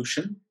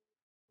emotion.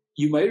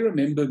 You may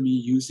remember me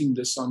using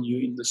this on you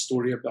in the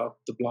story about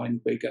the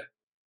blind beggar.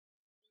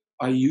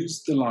 I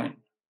used the line,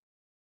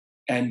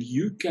 and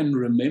you can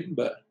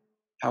remember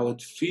how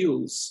it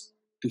feels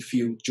to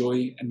feel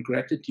joy and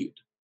gratitude.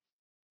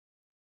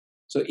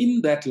 So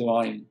in that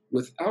line,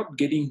 without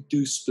getting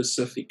too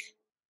specific,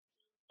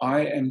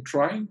 I am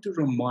trying to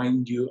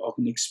remind you of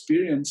an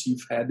experience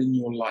you've had in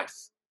your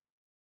life,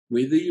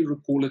 whether you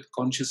recall it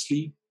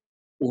consciously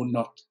or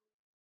not.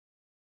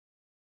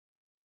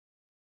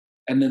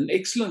 And an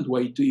excellent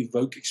way to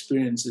evoke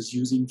experience is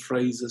using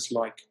phrases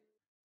like,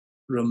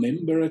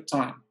 remember a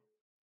time.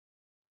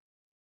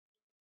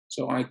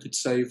 So I could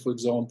say, for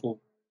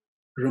example,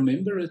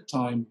 remember a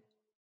time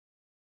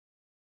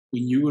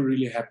when you were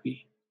really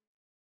happy.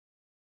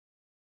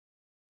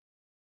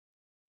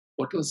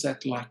 What was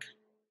that like?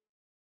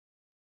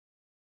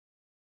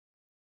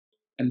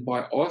 And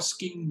by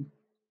asking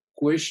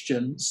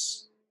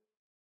questions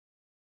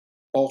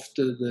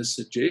after the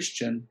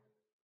suggestion,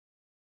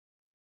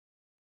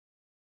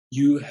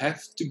 you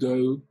have to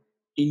go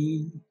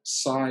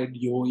inside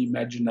your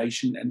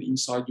imagination and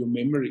inside your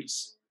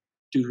memories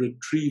to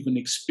retrieve an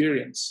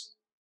experience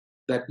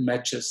that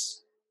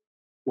matches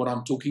what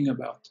I'm talking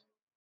about.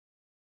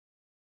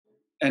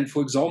 And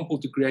for example,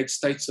 to create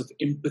states of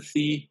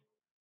empathy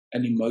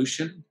and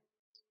emotion,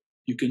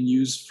 you can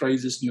use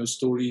phrases in your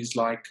stories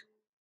like,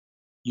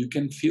 you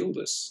can feel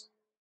this.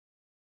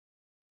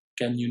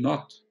 Can you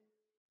not?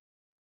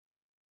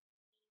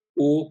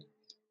 Or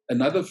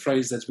another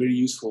phrase that's very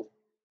useful,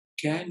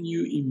 can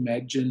you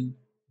imagine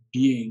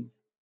being?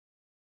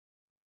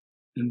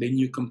 And then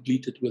you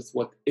complete it with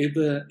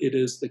whatever it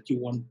is that you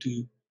want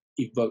to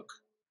evoke.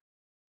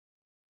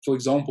 For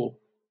example,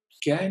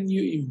 can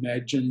you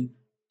imagine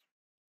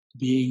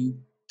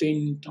being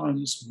 10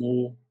 times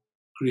more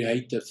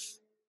creative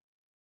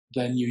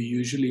than you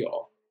usually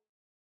are?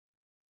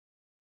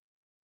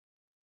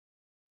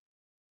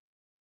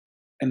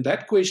 And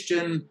that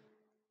question,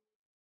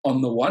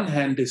 on the one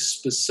hand, is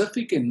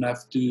specific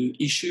enough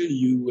to issue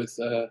you with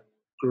a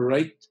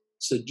great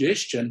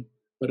suggestion,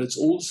 but it's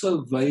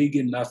also vague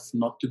enough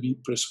not to be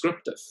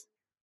prescriptive.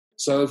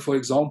 So, for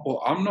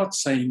example, I'm not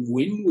saying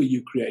when were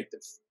you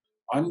creative.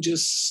 I'm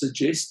just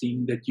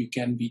suggesting that you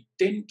can be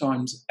 10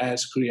 times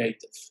as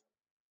creative.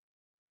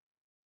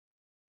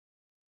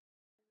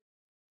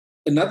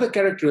 Another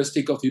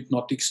characteristic of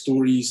hypnotic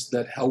stories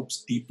that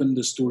helps deepen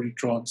the story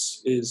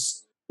trance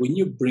is when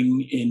you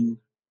bring in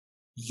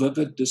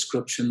vivid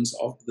descriptions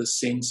of the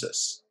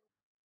senses.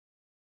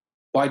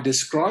 By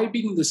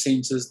describing the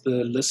senses,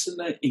 the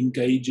listener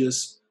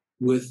engages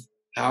with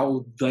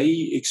how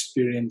they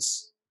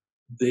experience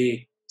their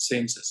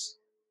senses.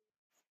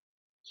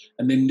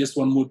 And then just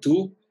one more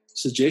tool,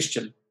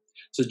 suggestion.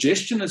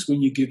 Suggestion is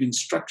when you give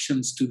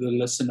instructions to the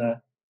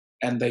listener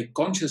and they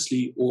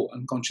consciously or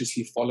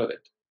unconsciously follow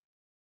it.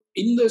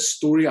 In the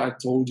story I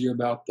told you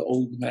about the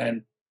old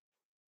man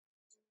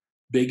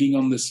begging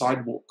on the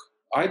sidewalk,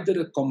 I did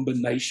a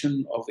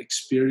combination of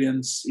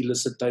experience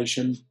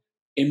elicitation,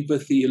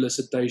 empathy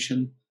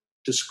elicitation,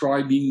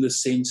 describing the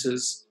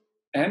senses,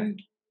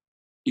 and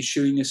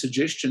issuing a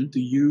suggestion to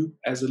you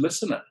as a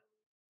listener.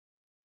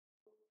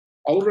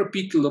 I'll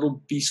repeat a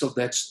little piece of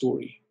that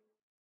story.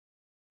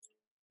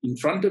 In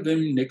front of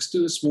him, next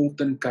to a small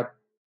tin cup,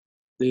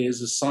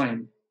 there's a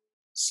sign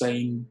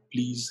saying,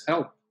 "Please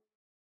help."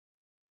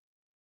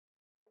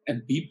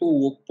 And people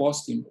walk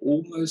past him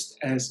almost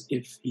as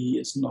if he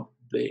is not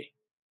there.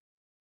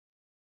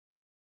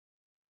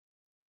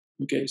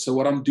 Okay, so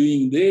what I'm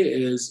doing there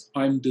is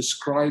I'm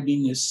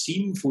describing a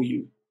scene for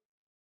you.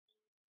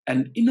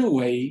 And in a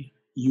way,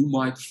 you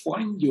might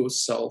find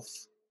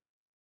yourself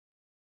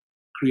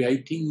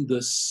creating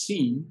this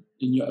scene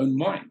in your own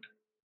mind.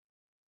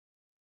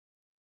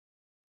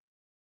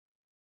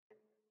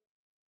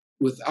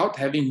 Without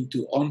having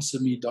to answer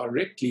me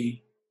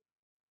directly,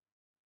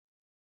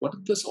 what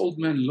did this old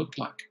man look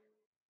like?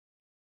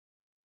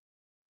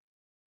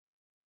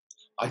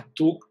 I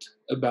talked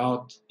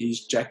about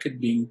his jacket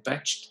being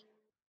patched.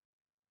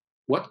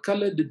 What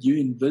color did you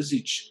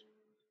envisage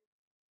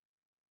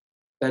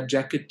that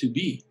jacket to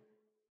be?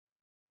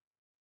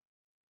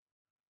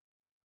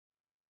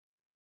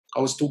 I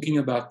was talking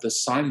about the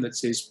sign that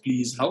says,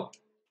 "Please help."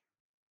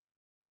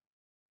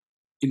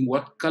 In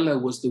what color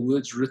was the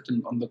words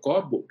written on the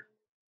cardboard?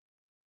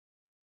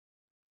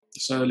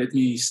 So let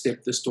me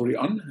step the story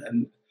on,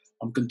 and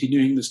I'm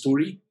continuing the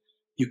story.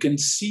 You can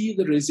see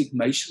the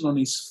resignation on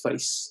his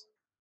face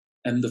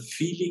and the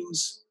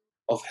feelings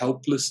of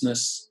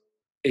helplessness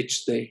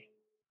etched there.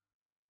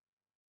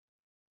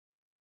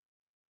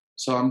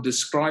 So I'm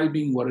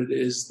describing what it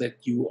is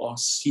that you are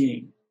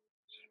seeing.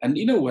 And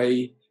in a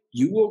way,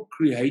 you will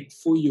create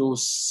for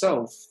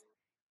yourself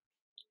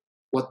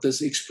what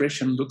this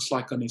expression looks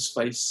like on his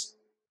face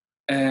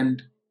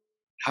and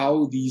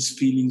how these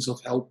feelings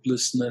of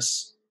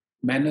helplessness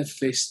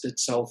manifest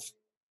itself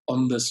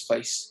on this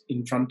face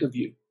in front of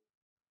you.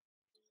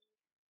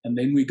 And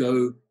then we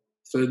go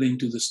further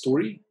into the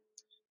story,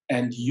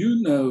 and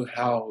you know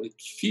how it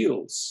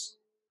feels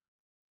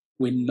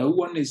when no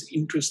one is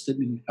interested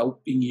in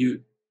helping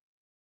you.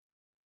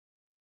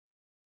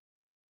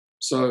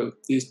 So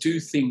there's two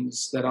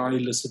things that I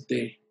elicit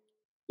there.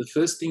 The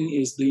first thing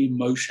is the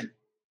emotion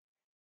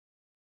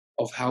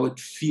of how it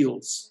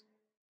feels,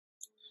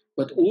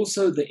 but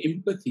also the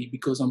empathy,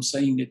 because I'm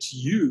saying it's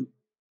you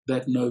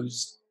that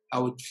knows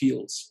how it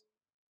feels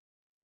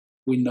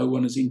when no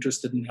one is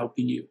interested in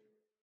helping you.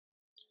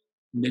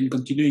 And then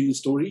continuing the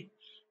story,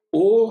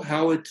 or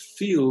how it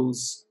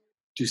feels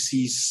to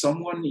see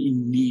someone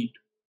in need,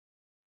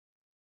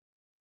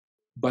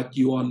 but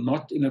you are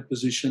not in a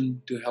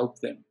position to help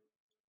them.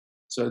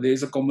 So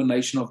there's a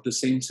combination of the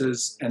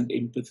senses and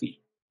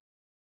empathy.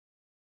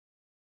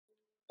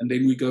 And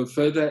then we go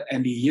further,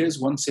 and he hears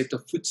one set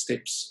of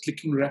footsteps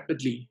clicking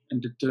rapidly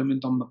and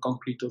determined on the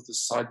concrete of the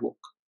sidewalk.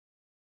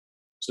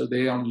 So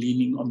there I'm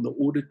leaning on the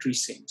auditory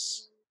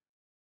sense.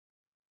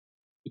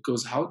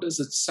 Because how does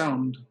it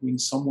sound when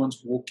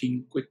someone's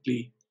walking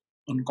quickly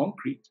on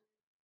concrete,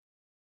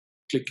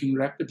 clicking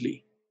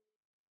rapidly?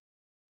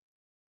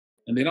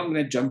 And then I'm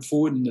going to jump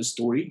forward in the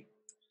story,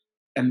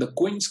 and the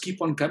coins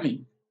keep on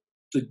coming.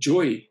 The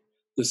joy,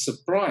 the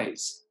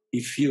surprise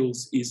he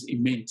feels is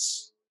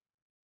immense.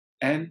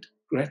 And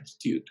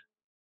gratitude.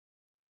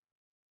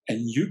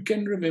 And you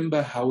can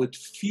remember how it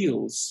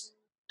feels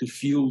to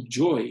feel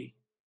joy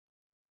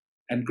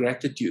and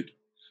gratitude.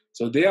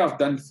 So there I've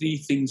done 3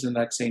 things in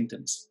that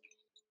sentence.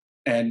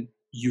 And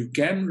you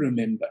can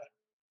remember,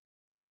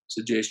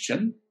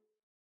 suggestion,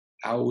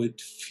 how it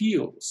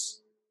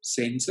feels,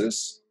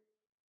 senses,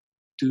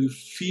 to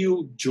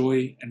feel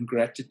joy and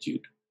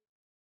gratitude,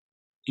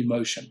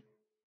 emotion.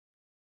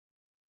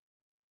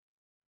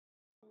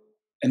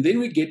 And then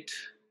we get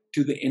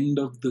to the end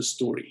of the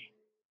story.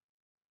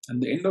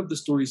 And the end of the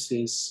story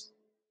says,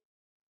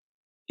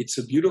 it's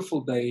a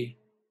beautiful day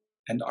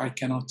and I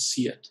cannot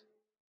see it.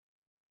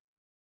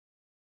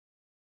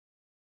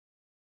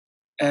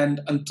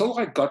 And until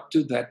I got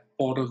to that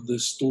part of the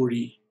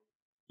story,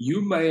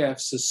 you may have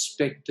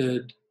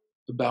suspected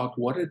about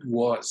what it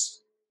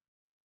was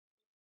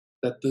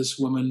that this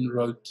woman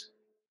wrote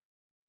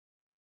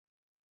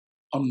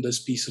on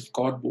this piece of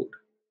cardboard.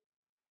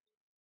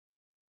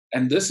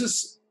 And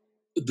this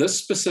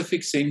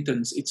specific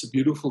sentence, it's a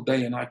beautiful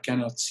day and I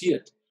cannot see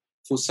it.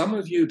 For some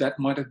of you, that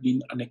might have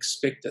been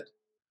unexpected.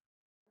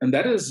 And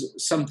that is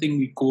something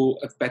we call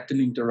a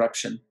pattern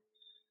interruption.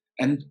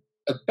 And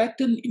a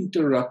pattern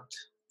interrupt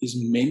is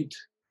meant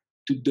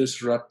to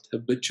disrupt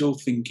habitual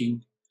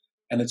thinking,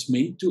 and it's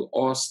meant to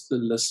ask the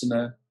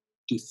listener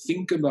to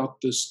think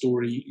about the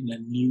story in a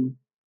new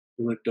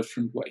or a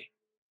different way.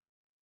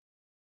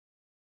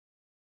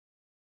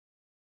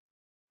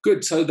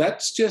 Good, so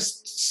that's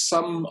just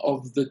some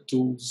of the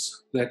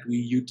tools that we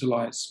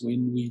utilize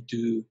when we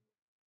do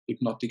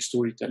hypnotic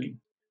storytelling.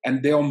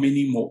 And there are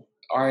many more.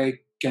 I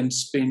can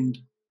spend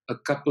a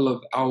couple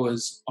of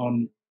hours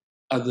on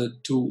other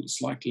tools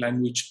like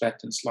language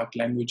patterns, like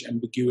language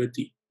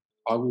ambiguity.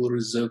 I will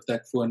reserve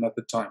that for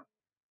another time.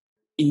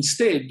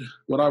 Instead,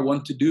 what I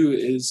want to do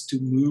is to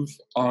move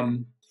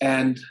on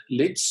and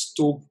let's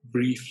talk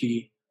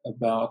briefly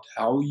about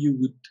how you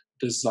would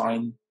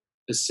design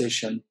a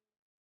session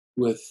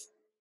with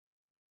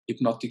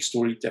hypnotic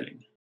storytelling.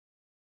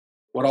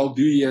 What I'll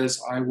do here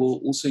is I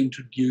will also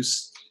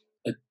introduce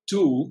a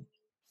tool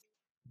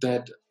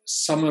that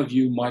some of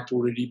you might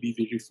already be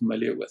very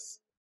familiar with.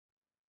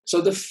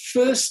 So the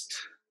first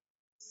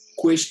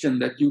question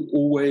that you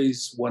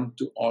always want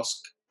to ask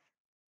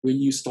when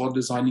you start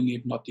designing a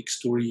hypnotic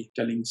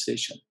storytelling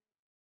session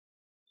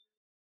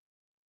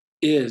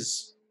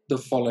is the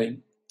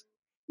following.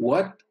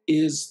 What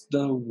is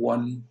the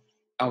one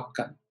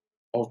outcome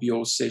of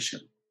your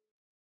session?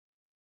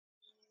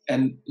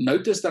 And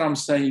notice that I'm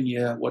saying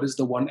here, what is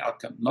the one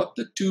outcome? Not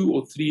the 2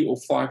 or 3 or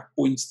 5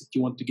 points that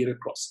you want to get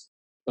across,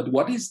 but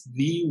what is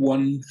the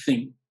one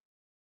thing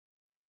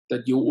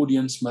that your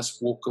audience must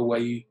walk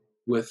away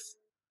with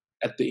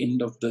at the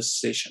end of this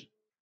session?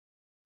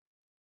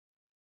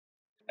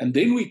 And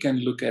then we can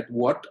look at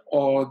what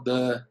are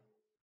the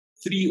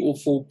 3 or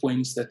 4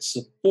 points that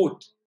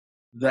support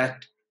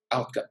that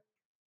outcome.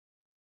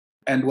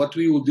 And what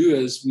we will do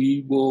is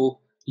we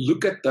will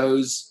look at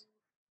those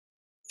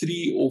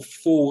 3 or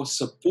 4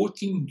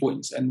 supporting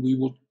points and we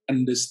will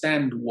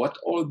understand what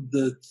are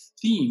the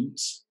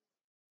themes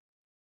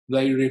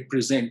they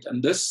represent.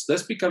 And this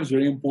becomes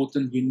very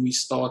important when we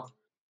start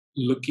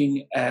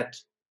looking at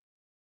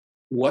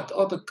what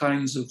are the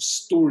kinds of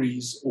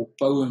stories or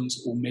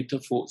poems or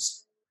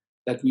metaphors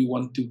that we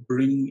want to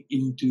bring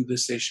into the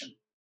session.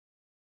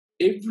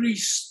 Every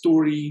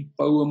story,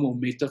 poem, or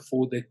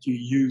metaphor that you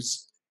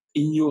use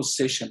in your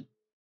session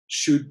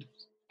should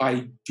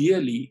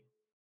ideally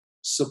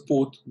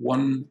support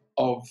one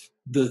of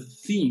the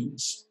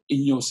themes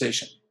in your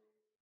session.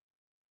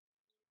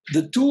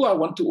 The tool I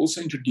want to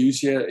also introduce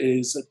here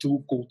is a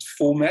tool called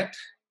Format.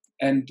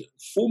 And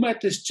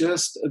Format is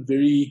just a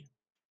very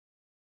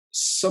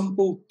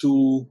simple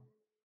tool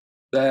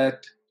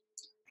that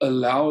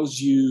allows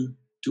you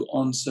to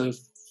answer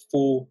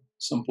 4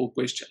 simple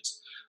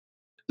questions.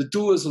 The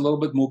tool is a little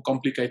bit more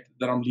complicated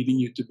than I'm leading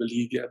you to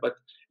believe here, but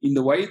in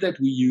the way that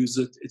we use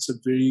it, it's a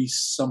very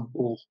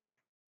simple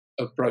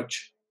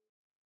approach.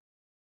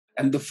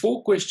 And the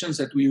 4 questions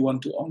that we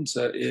want to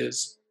answer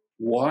is,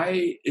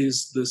 why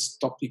is this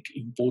topic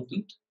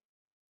important?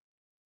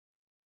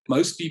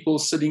 Most people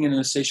sitting in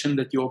a session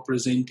that you're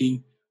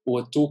presenting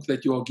or a talk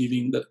that you are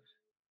giving,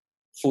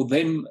 for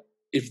them,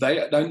 if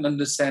they don't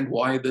understand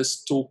why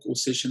this talk or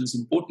session is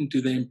important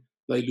to them,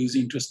 they lose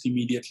interest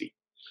immediately.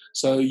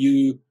 So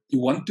you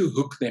want to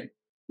hook them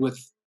with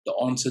the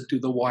answer to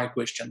the why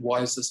question.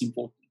 Why is this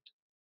important?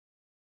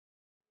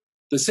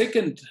 The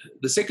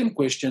second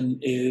question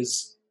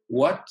is,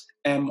 what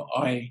am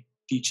I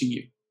teaching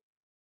you?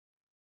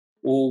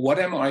 Or what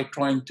am I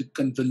trying to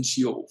convince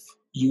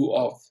you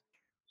of?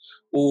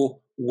 Or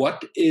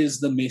what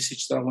is the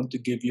message that I want to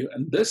give you?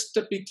 And this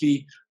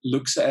typically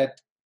looks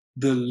at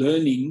the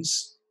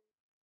learnings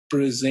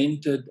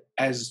presented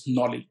as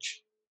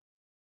knowledge.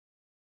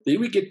 Then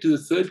we get to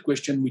the third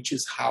question, which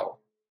is how.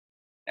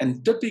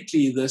 And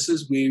typically, this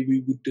is where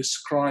we would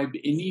describe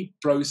any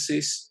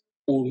process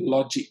or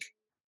logic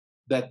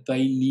that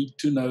they need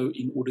to know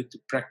in order to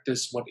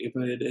practice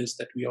whatever it is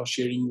that we are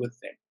sharing with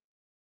them.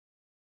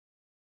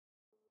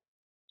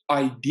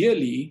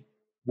 Ideally,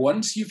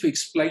 once you've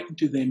explained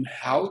to them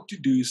how to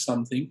do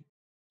something,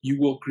 you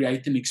will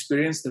create an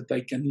experience that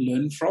they can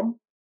learn from.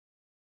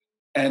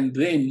 And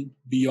then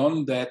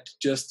beyond that,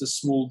 just a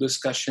small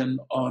discussion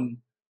on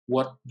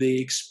what their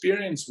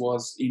experience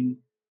was in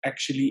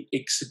actually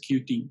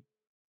executing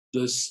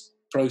this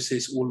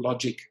process or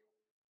logic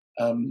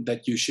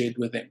that you shared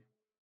with them.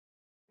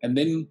 And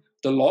then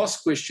the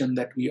last question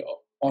that we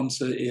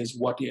answer is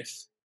what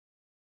if?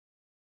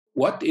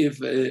 What if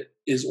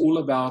is all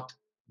about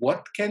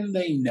what can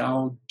they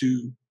now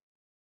do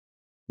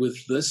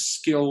with this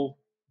skill,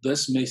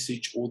 this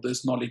message, or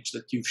this knowledge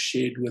that you've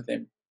shared with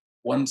them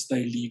once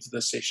they leave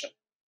the session.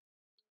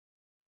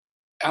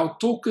 Our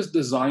talk is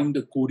designed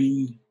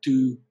according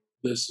to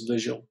this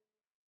visual.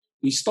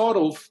 We start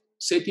off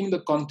setting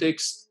the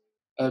context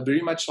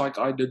very much like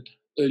I did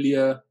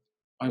earlier.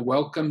 I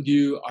welcomed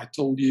you. I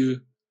told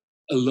you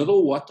a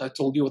little I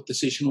told you what the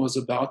session was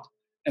about.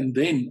 And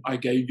then I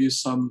gave you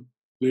some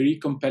very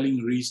compelling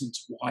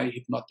reasons why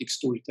hypnotic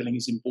storytelling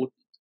is important.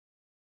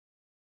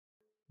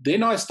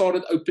 Then I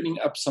started opening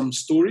up some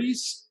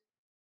stories.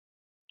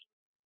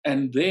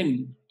 And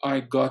then I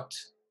got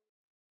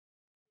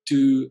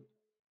to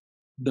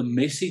the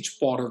message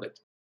part of it.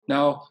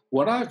 Now,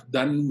 what I've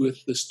done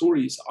with the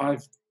stories,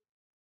 I've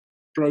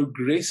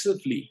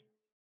progressively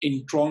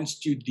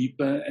entranced you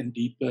deeper and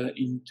deeper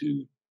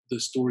into the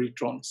story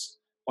trance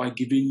by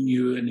giving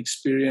you an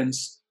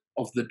experience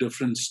of the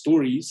different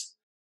stories.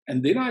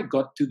 And then I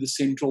got to the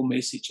central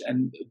message.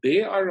 And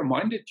there I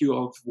reminded you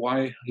of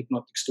why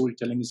hypnotic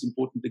storytelling is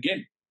important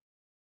again.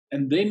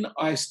 And then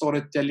I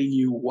started telling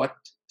you what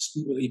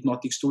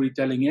hypnotic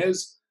storytelling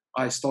is.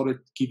 I started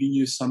giving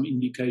you some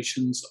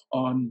indications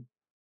on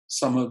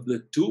some of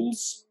the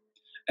tools.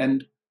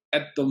 And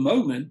at the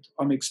moment,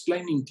 I'm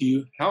explaining to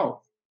you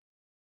how.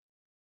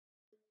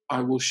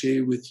 I will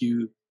share with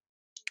you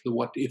the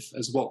what if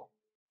as well.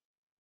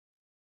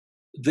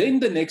 Then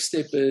the next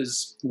step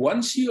is,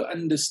 once you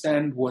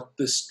understand what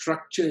the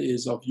structure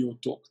is of your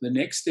talk, the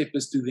next step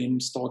is to then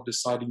start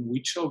deciding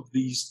which of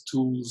these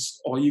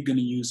tools are you going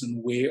to use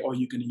and where are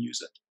you going to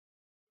use it.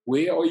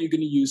 Where are you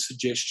going to use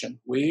suggestion?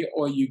 Where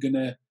are you going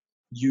to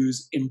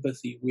use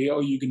empathy? Where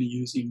are you going to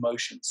use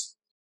emotions?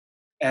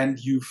 And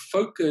you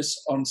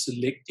focus on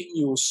selecting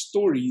your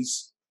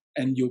stories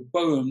and your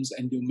poems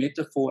and your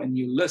metaphor and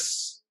your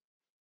lists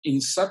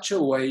in such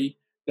a way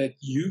that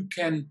you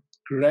can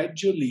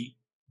gradually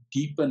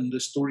deepen the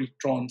story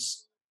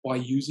trance by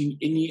using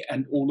any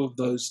and all of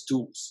those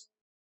tools.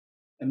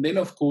 And then,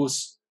 of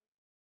course,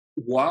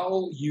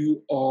 while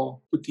you are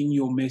putting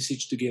your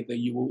message together,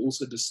 you will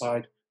also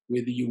decide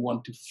whether you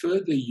want to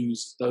further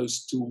use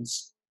those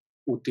tools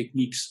or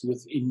techniques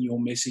within your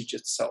message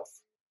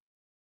itself.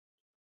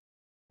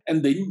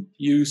 And then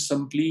you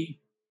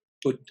simply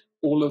put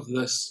all of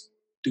this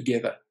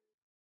together.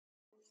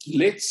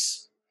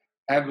 Let's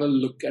have a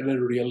look at a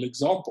real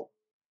example.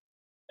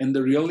 And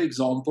the real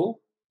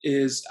example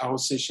is our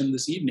session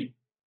this evening.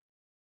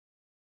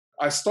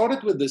 I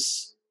started with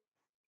this,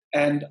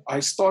 and I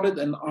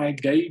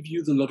gave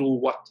you the little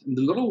what. And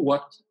the little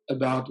what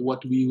about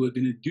what we were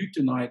going to do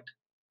tonight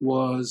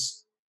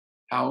was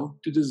how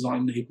to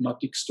design a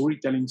hypnotic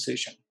storytelling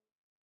session.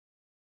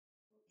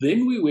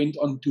 Then we went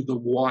on to the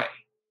why.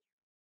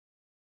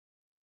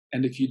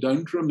 And if you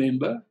don't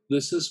remember,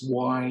 this is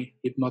why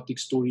hypnotic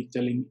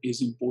storytelling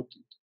is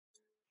important.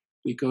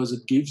 Because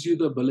it gives you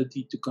the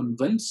ability to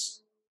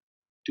convince,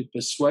 to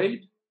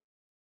persuade,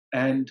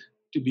 and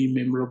to be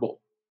memorable.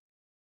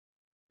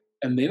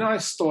 And then I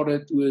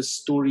started with a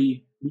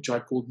story which I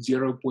called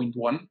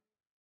 0.1,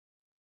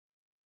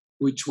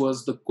 which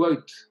was the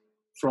quote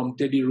from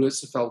Teddy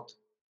Roosevelt,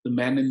 the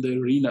man in the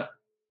arena.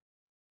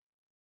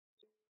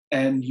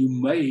 And you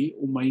may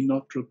or may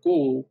not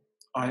recall,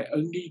 I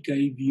only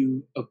gave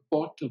you a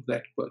part of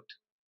that quote.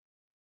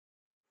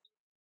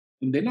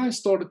 And then I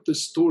started the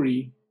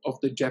story of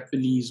the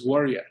Japanese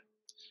warrior.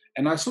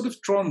 And I sort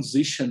of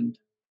transitioned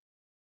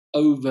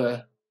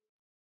over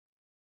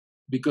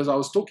because I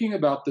was talking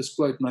about this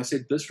quote and I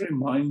said, this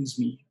reminds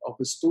me of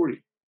a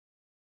story.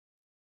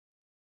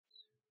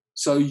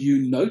 So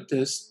you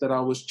noticed that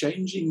I was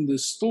changing the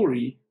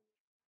story,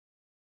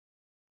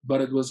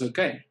 but it was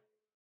okay.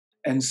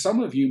 And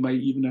some of you may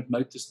even have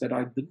noticed that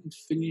I didn't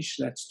finish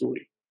that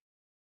story.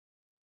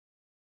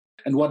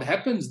 And what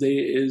happens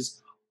there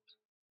is,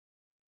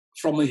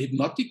 from a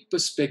hypnotic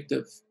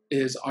perspective,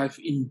 is I've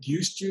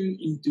induced you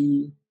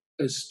into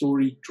a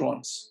story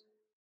trance.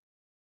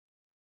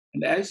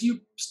 And as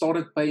you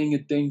started paying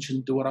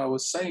attention to what I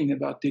was saying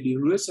about Teddy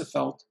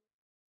Roosevelt,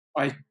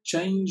 I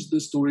changed the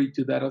story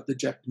to that of the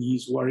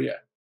Japanese warrior.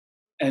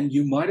 And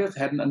you might have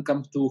had an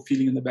uncomfortable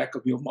feeling in the back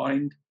of your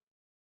mind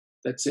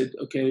that said,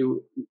 okay,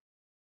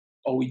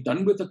 are we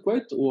done with the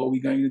quote or are we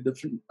going to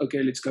different?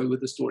 Okay, let's go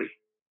with the story.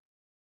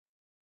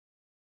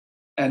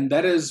 And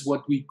that is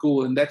what we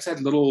call, and that's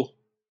that little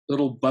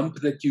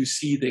bump that you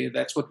see there.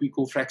 That's what we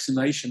call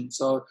fractionation.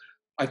 So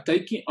I'm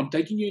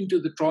taking you into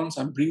the trance.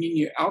 I'm bringing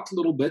you out a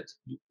little bit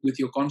with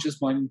your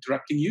conscious mind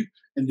interrupting you,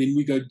 and then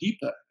we go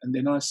deeper. And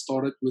then I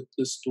started with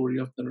the story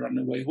of the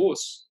runaway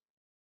horse.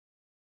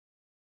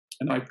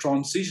 And I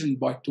transitioned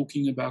by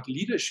talking about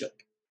leadership,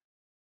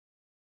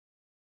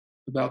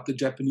 about the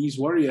Japanese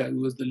warrior who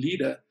was the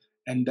leader.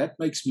 And that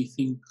makes me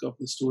think of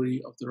the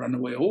story of the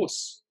runaway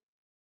horse.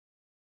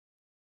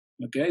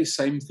 Okay,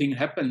 same thing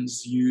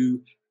happens.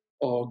 You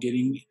are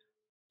getting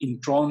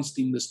entranced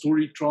in the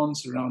story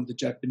trance around the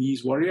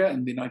Japanese warrior,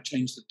 and then I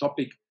changed the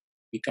topic,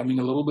 becoming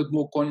a little bit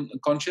more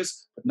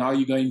conscious, but now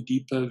you're going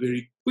deeper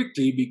very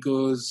quickly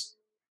because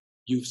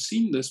you've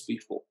seen this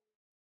before,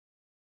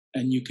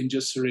 and you can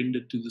just surrender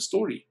to the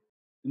story.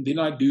 And then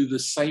I do the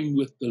same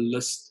with the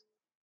list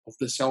of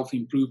the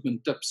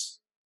self-improvement tips.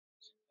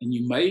 And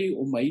you may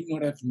or may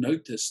not have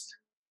noticed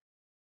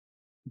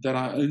that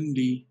I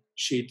only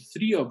shared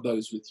 3 of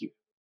those with you.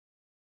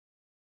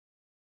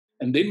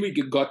 And then we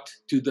got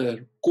to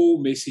the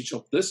core message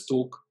of this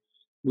talk,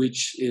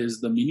 which is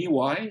the mini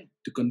why,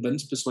 to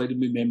convince, persuade, and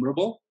be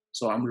memorable.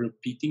 So I'm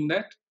repeating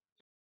that.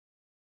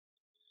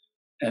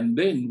 And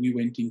then we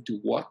went into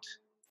what,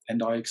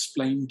 and I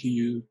explained to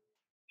you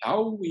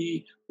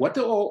what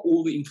are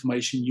all the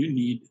information you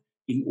need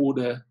in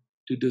order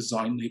to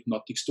design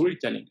hypnotic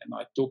storytelling. And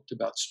I talked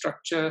about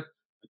structure,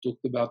 I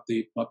talked about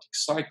the hypnotic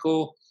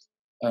cycle,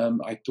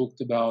 I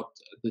talked about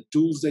the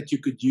tools that you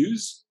could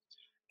use,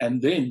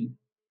 and then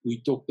we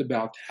talked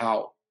about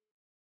how.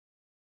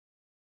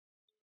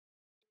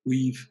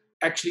 We've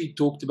actually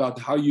talked about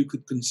how you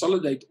could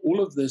consolidate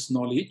all of this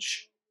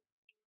knowledge,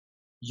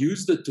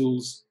 use the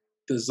tools,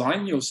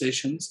 design your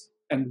sessions,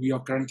 and we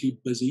are currently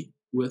busy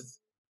with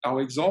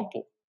our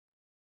example.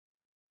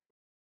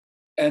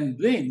 And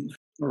then,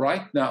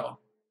 right now,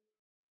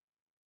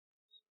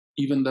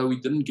 even though we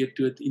didn't get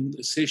to it in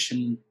the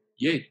session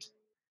yet,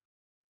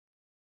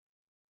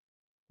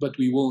 but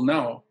we will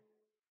now,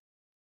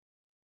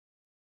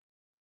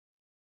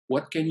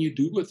 what can you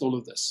do with all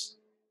of this?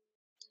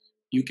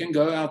 You can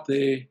go out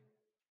there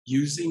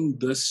using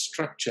this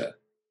structure.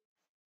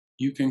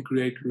 You can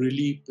create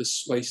really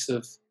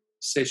persuasive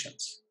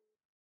sessions.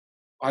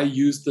 I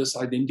used this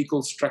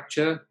identical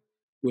structure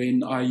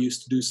when I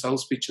used to do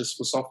sales pitches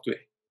for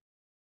software.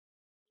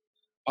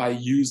 I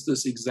use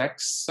this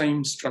exact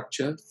same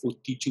structure for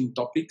teaching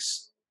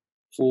topics,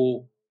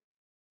 for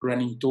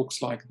running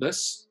talks like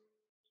this,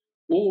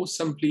 or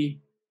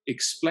simply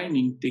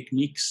explaining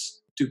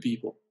techniques to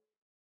people.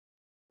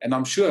 And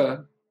I'm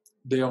sure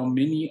there are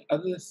many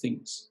other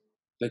things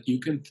that you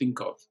can think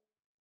of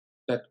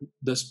that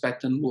this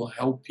pattern will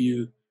help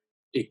you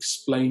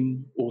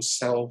explain or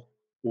sell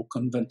or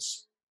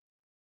convince.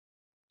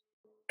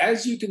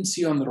 As you can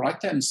see on the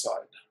right-hand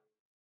side,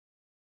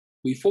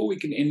 before we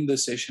can end the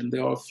session,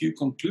 there are a few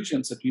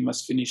conclusions that we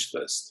must finish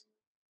first.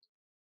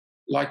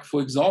 Like,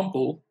 for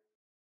example,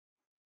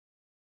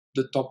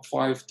 the top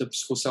 5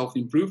 tips for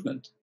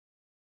self-improvement.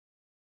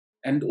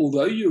 And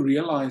although you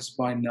realize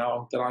by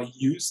now that I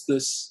use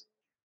this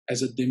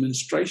as a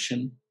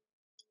demonstration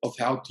of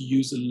how to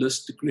use a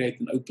list to create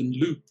an open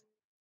loop,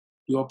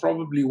 you are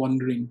probably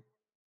wondering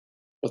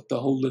what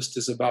the whole list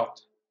is about.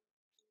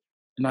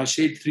 And I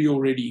shared 3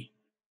 already.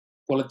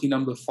 Quality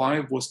number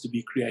 5 was to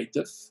be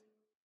creative.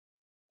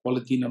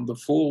 Quality number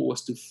 4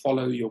 was to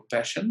follow your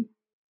passion.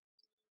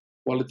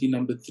 Quality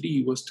number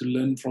 3 was to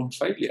learn from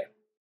failure.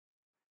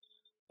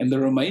 And the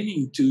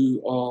remaining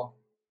 2 are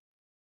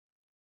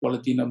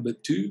quality number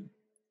 2,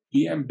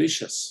 be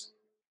ambitious.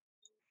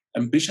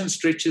 Ambition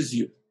stretches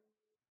you,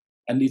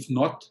 and if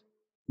not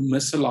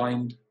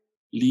misaligned,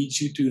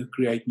 leads you to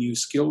create new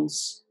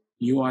skills,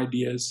 new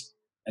ideas,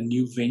 and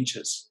new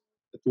ventures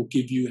that will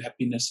give you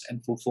happiness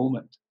and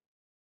fulfillment.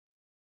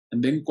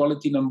 And then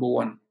quality number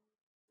 1,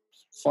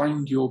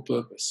 find your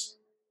purpose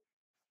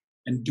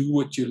and do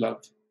what you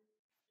love.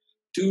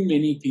 Too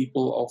many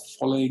people are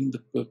following the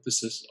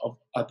purposes of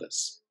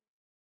others.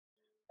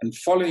 And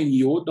following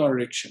your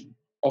direction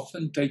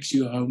often takes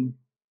you home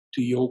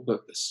to your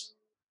purpose.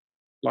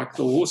 Like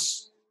the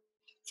horse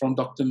from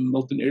Dr.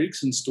 Milton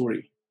Erickson's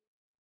story.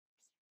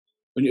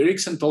 When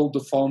Erickson told the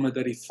farmer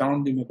that he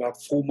found him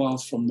about 4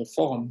 miles from the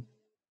farm,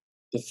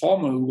 the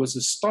farmer, who was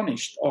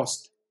astonished,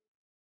 asked,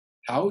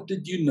 "How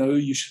did you know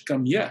you should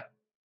come here?"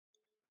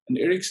 And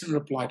Erickson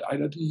replied, "I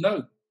didn't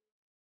know.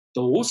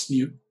 The horse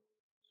knew.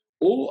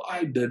 All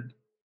I did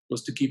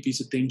was to keep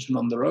his attention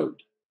on the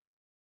road."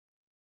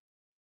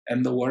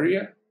 And the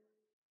warrior?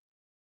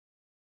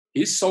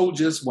 His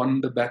soldiers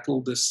won the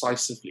battle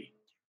decisively.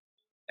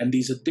 And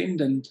his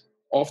attendant,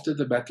 after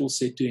the battle,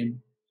 said to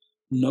him,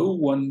 "No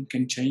one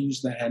can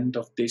change the hand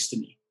of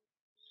destiny."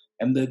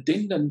 And the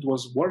attendant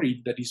was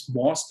worried that his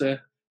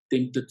master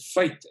tempted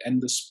fate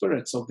and the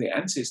spirits of their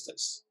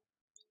ancestors.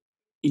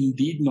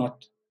 "Indeed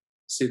not,"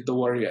 said the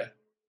warrior,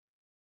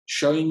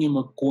 showing him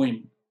a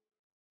coin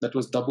that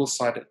was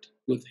double-sided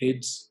with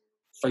heads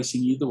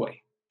facing either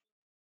way.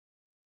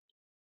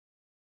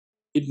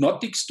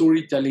 Hypnotic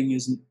storytelling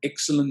is an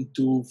excellent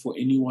tool for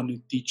anyone who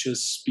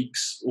teaches,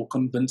 speaks, or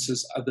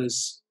convinces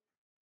others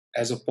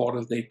as a part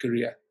of their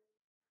career.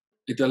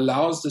 It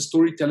allows the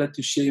storyteller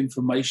to share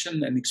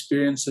information and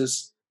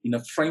experiences in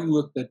a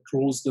framework that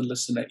draws the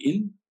listener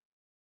in,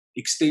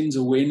 extends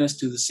awareness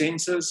to the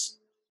senses,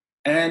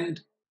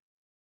 and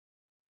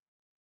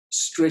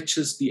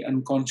stretches the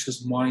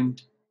unconscious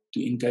mind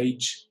to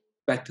engage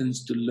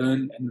patterns to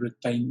learn and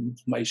retain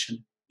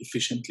information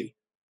efficiently.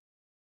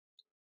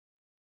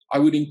 I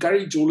would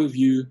encourage all of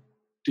you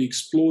to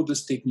explore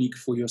this technique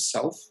for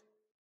yourself,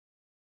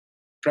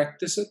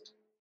 practice it,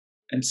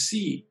 and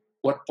see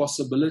what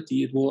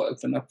possibility it will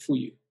open up for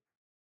you.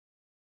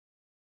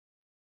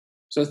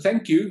 So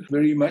thank you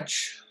very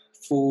much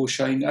for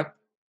showing up,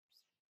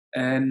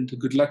 and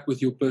good luck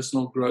with your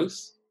personal growth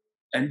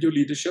and your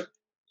leadership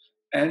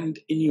and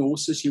any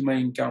horses you may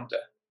encounter.